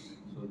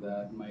 So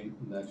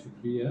that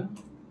should be a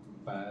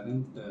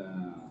parent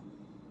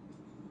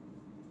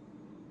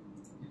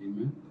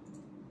element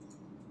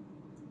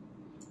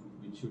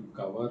which should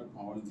cover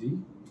all the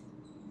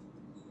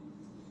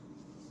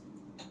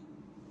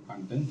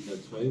content.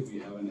 That's why we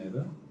have an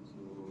error.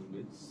 So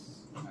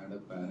let's add a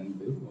parent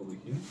div over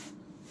here.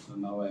 So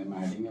now I am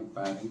adding a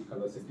parent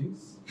color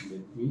settings.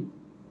 Let me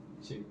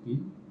check the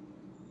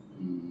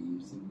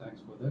syntax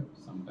for that.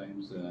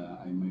 Sometimes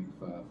I might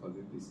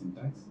forget the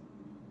syntax.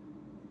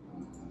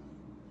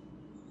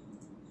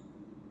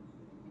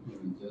 We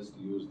will just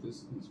use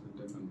this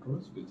inspector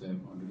controls which I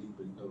have already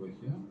built over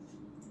here.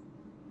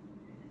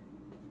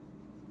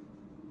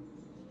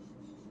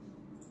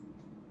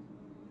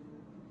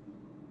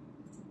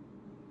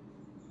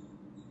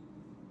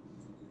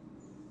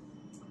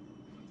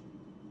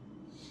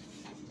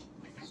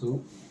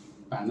 So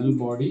panel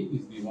body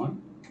is the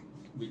one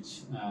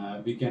which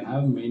we can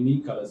have many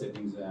color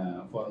settings.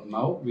 For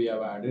now we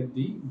have added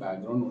the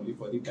background only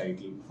for the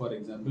title. For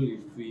example, if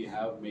we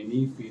have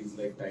many fields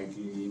like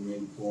title,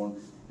 email, phone,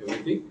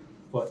 everything,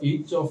 for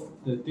each of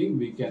the thing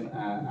we can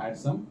add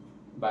some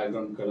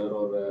background color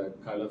or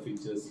color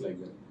features like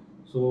that.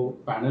 So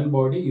panel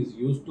body is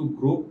used to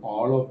group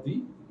all of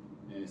the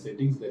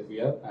settings that we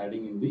are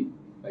adding in the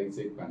right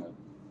side panel.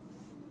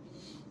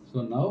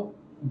 So now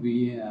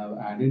we have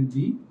added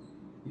the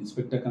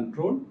inspector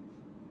control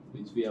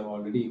which we have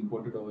already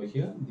imported over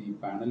here, the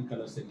panel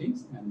color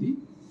settings and the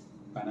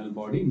panel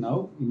body.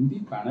 Now in the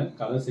panel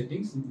color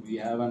settings we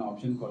have an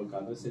option called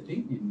color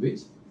setting in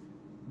which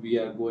we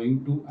are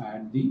going to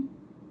add the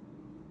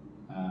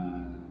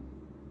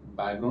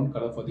background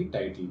color for the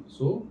title.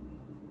 So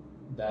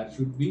there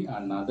should be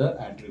another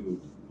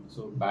attribute.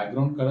 So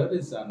background color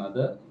is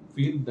another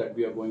field that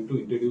we are going to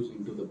introduce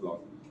into the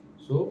block.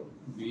 So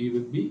we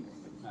will be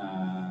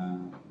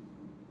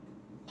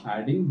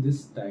adding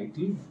this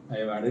title. I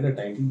have added a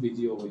title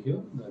BG over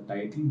here. The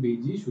title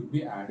BG should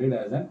be added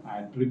as an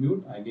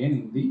attribute again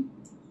in the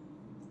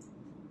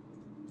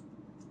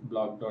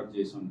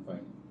block.json file.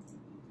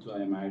 So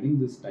I am adding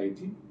this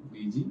title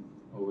BG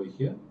over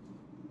here,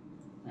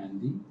 and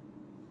the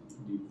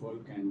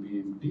default can be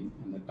empty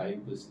and the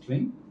type is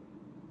string.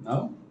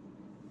 Now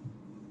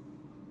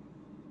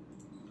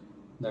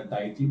the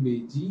title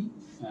BG,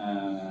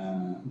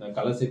 the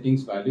color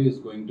settings value is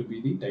going to be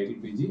the title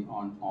BG.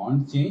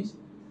 On change,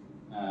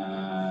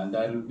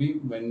 there will be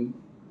when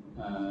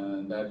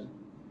that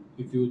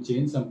if you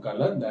change some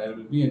color, there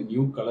will be a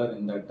new color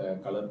in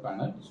that color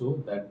panel.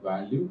 So that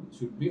value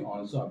should be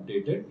also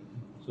updated.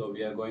 So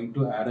we are going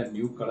to add a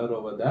new color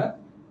over there,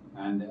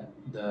 and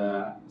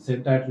the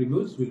set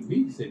attributes will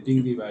be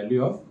setting the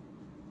value of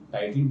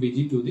title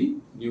BG to the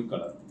new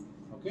color.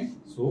 Okay,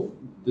 so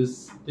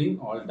this thing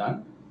all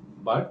done,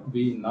 but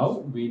we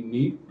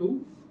need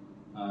to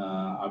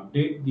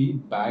update the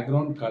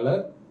background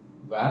color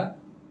where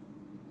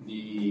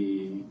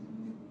the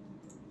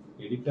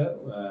editor,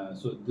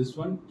 so this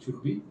one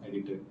should be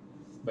edited.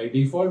 By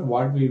default,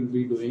 what we will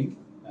be doing,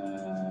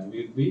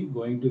 we will be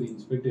going to the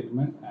inspect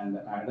element and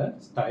add a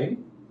style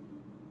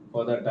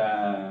For that,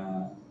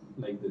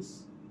 like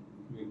this,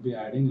 we'll be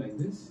adding like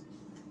this,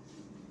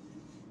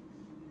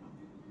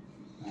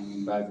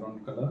 and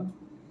background color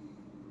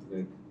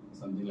red,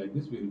 something like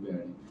this we'll be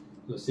adding.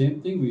 So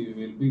same thing we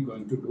will be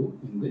going to do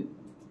in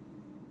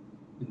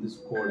this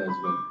code as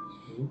well.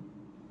 So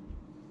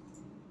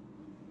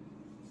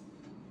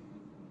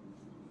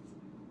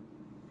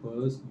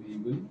first we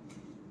will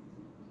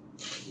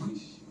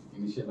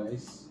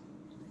initialize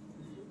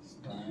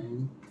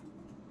style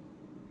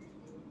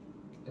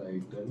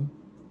title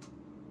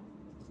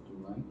to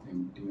an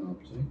empty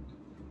object.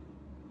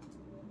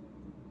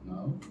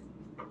 Now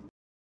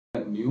a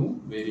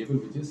new variable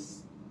which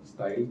is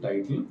style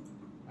title,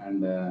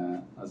 and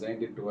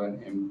assigned it to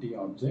an empty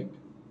object.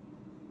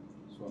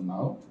 So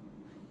now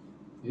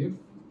if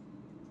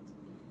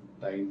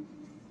title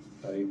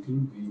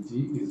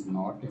bg is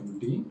not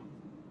empty,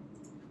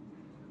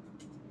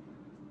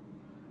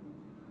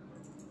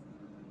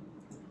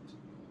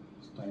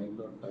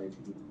 style.title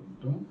equal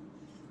to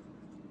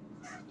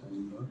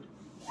style..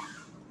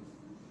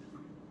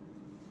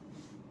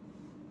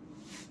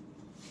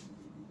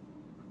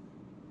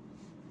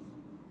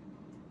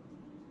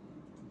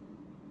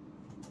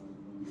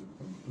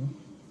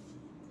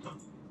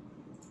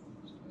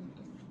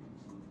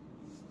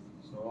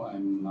 So I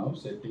am now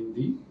setting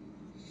the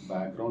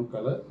background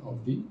color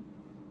of the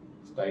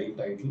style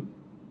title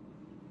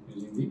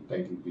using the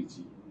title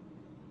PG.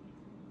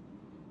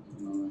 So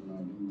now I am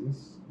adding this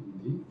in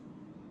the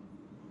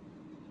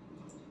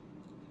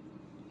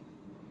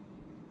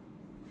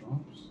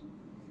props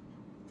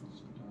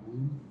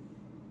style.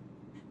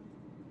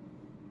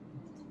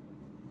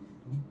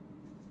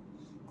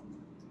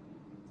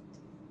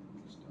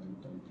 Style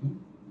title.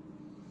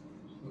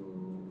 So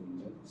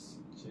let's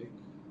check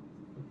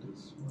if it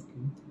is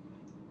working.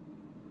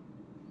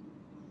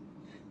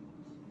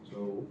 So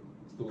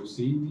to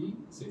see the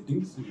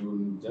settings, you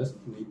will just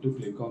need to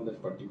click on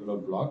that particular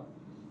block.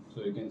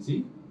 So you can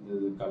see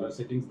the color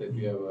settings that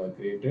we have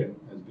created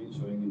has been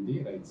showing in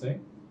the right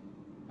side,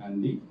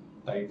 and the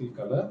title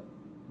color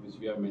which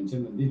we have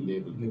mentioned in the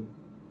label.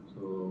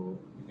 So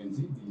you can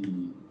see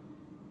the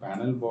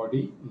panel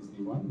body is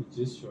the one which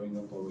is showing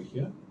up over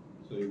here.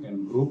 So you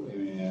can group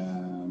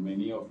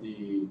many of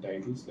the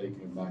titles, like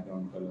a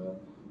background color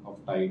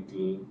of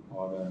title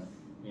or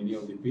any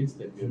of the fields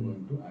that we are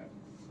going to add.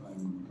 So I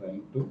am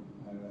trying to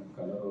add a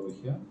color over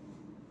here.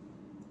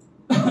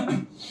 I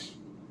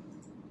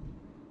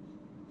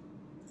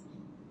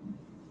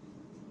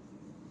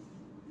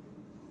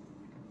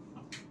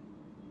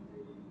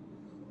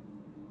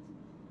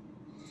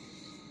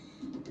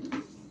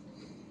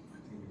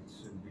think it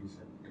should be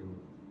set to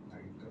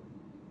title.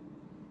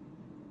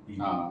 1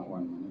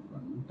 minute,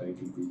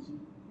 title PG.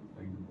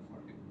 Title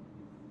 40.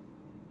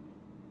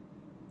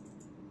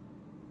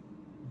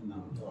 No,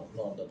 No,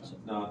 no, that's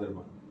it. the other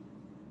one.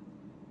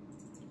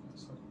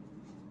 Sorry.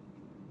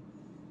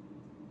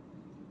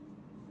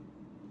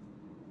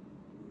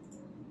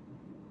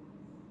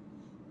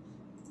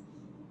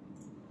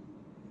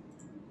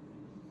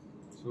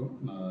 So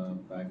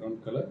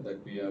background color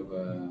that we have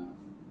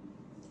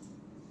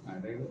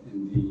added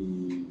in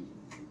the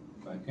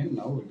backend,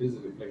 now it is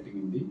reflecting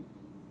in the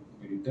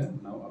editor.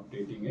 Now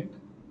updating it,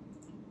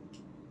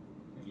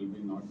 it will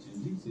be not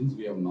changing since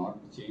we have not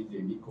changed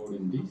any code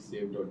in the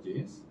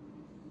save.js.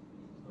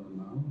 So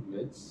now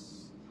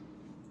let's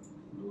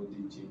do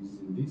the changes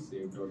in the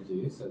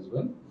save.js as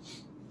well.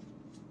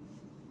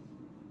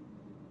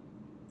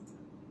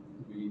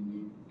 We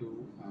need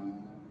to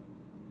add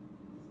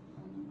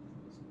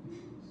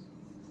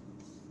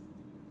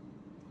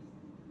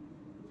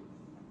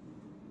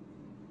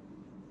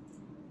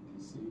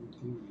the same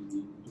thing we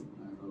need to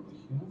add over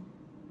here.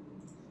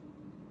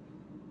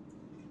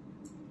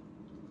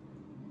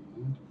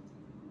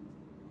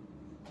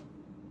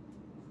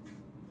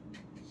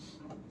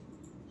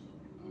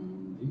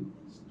 And the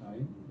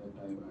style that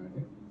I've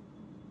added.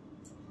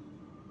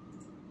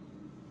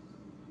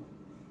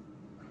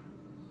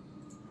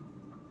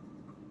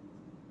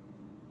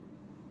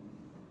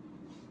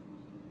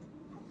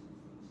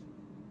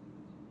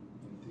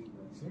 I think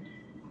that's it.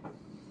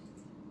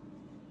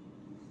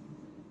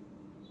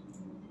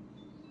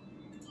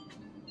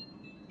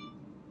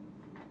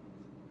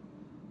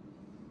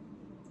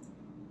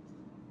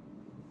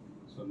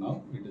 So now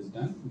it is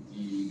done.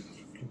 The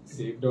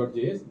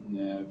save.js,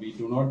 we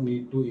do not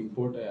need to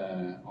import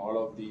all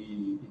of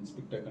the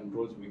inspector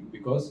controls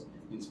because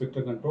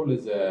inspector control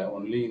is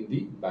only in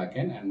the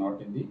backend and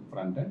not in the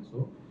front end.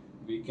 So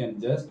we can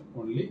just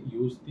only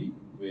use the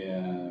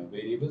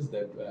variables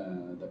that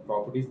the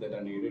properties that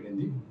are needed in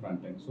the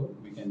front end. So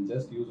we can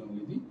just use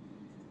only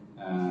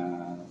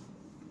the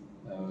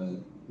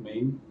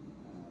main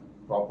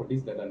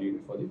properties that are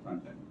needed for the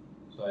front end.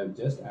 So I've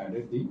just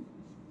added the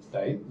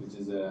style which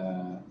is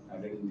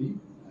added in the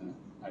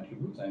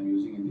attributes I am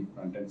using in the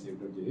front end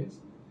save.js.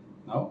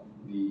 Now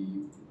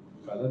the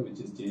color which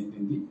is changed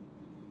in the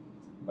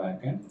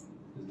back end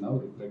is now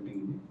reflecting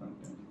in the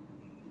front end.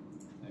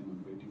 I am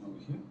updating over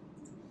here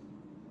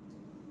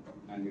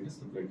and it is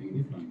reflecting in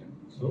the front end.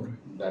 So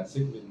that's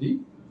it with the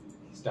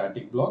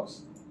static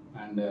blocks,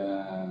 and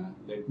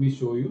let me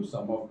show you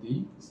some of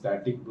the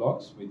static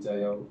blocks which I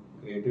have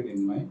created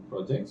in my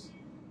projects.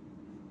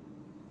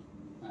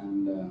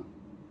 And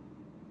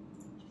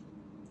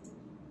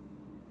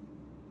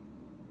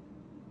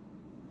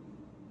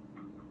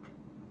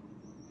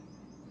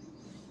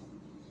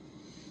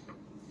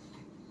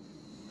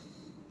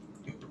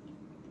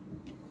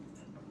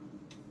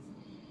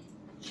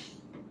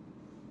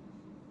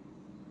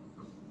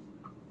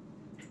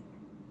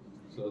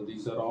so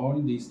these are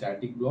all the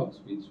static blocks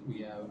which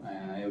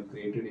I have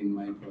created in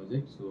my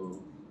project.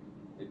 So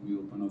let me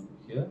open up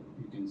here.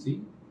 You can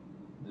see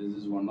this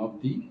is one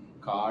of the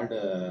card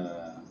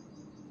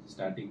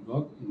static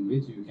block in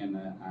which you can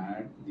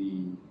add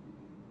the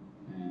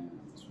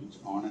switch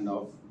on and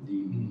off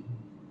the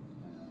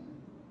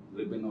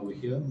ribbon over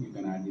here. You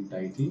can add the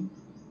title.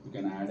 You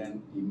can add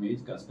an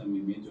image, custom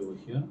image over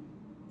here.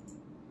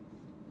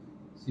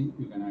 See,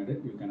 you can add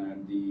it. You can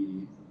add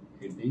the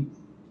heading.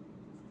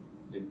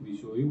 Let me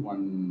show you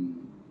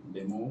one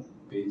demo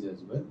page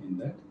as well in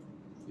that,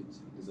 which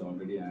is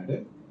already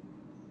added.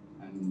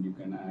 And you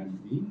can add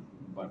the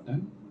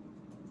button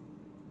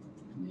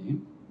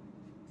name.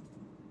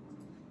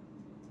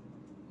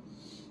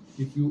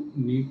 If you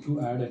need to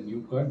add a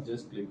new card,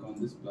 just click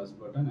on this plus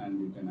button and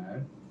you can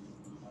add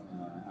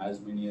as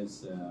many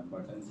as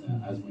buttons,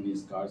 as many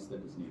as cards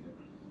that is needed.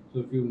 So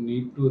if you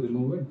need to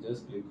remove it,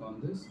 just click on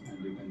this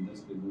and you can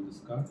just remove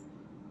this card.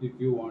 If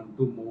you want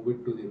to move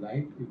it to the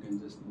right, you can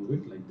just move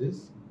it like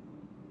this.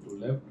 To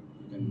left,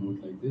 you can move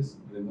it like this.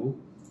 Remove,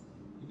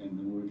 you can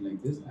remove it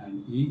like this.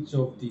 And each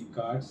of the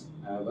cards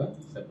have a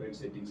separate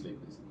settings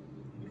like this.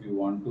 If you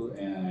want to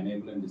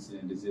enable and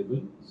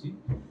disable, see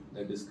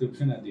the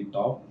description at the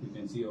top, you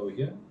can see over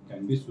here,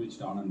 can be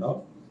switched on and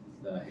off.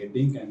 The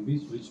heading can be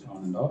switched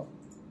on and off.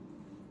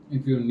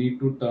 If you need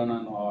to turn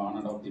on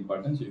and off the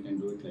buttons, you can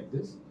do it like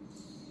this.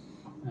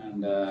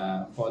 And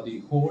for the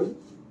whole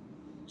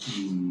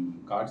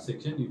card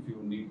section, if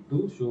you need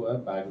to show a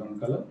background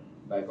color,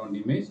 background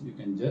image, you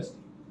can just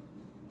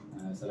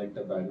select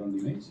a background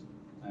image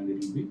and it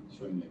will be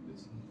showing like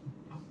this.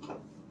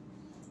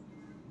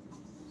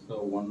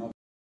 So one of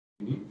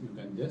you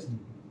can just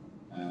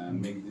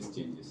make these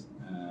changes.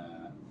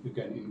 You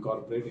can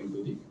incorporate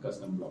into the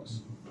custom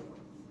blocks.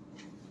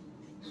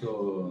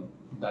 So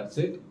that's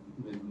it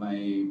with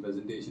my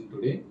presentation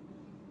today.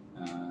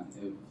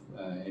 If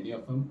any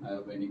of them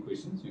have any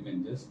questions, you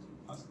can just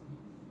ask me.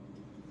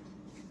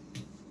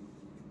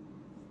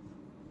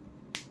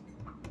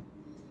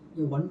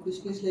 Yeah, one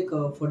question is like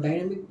for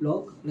dynamic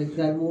block, like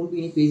there won't be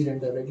any page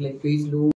render, right? Like page load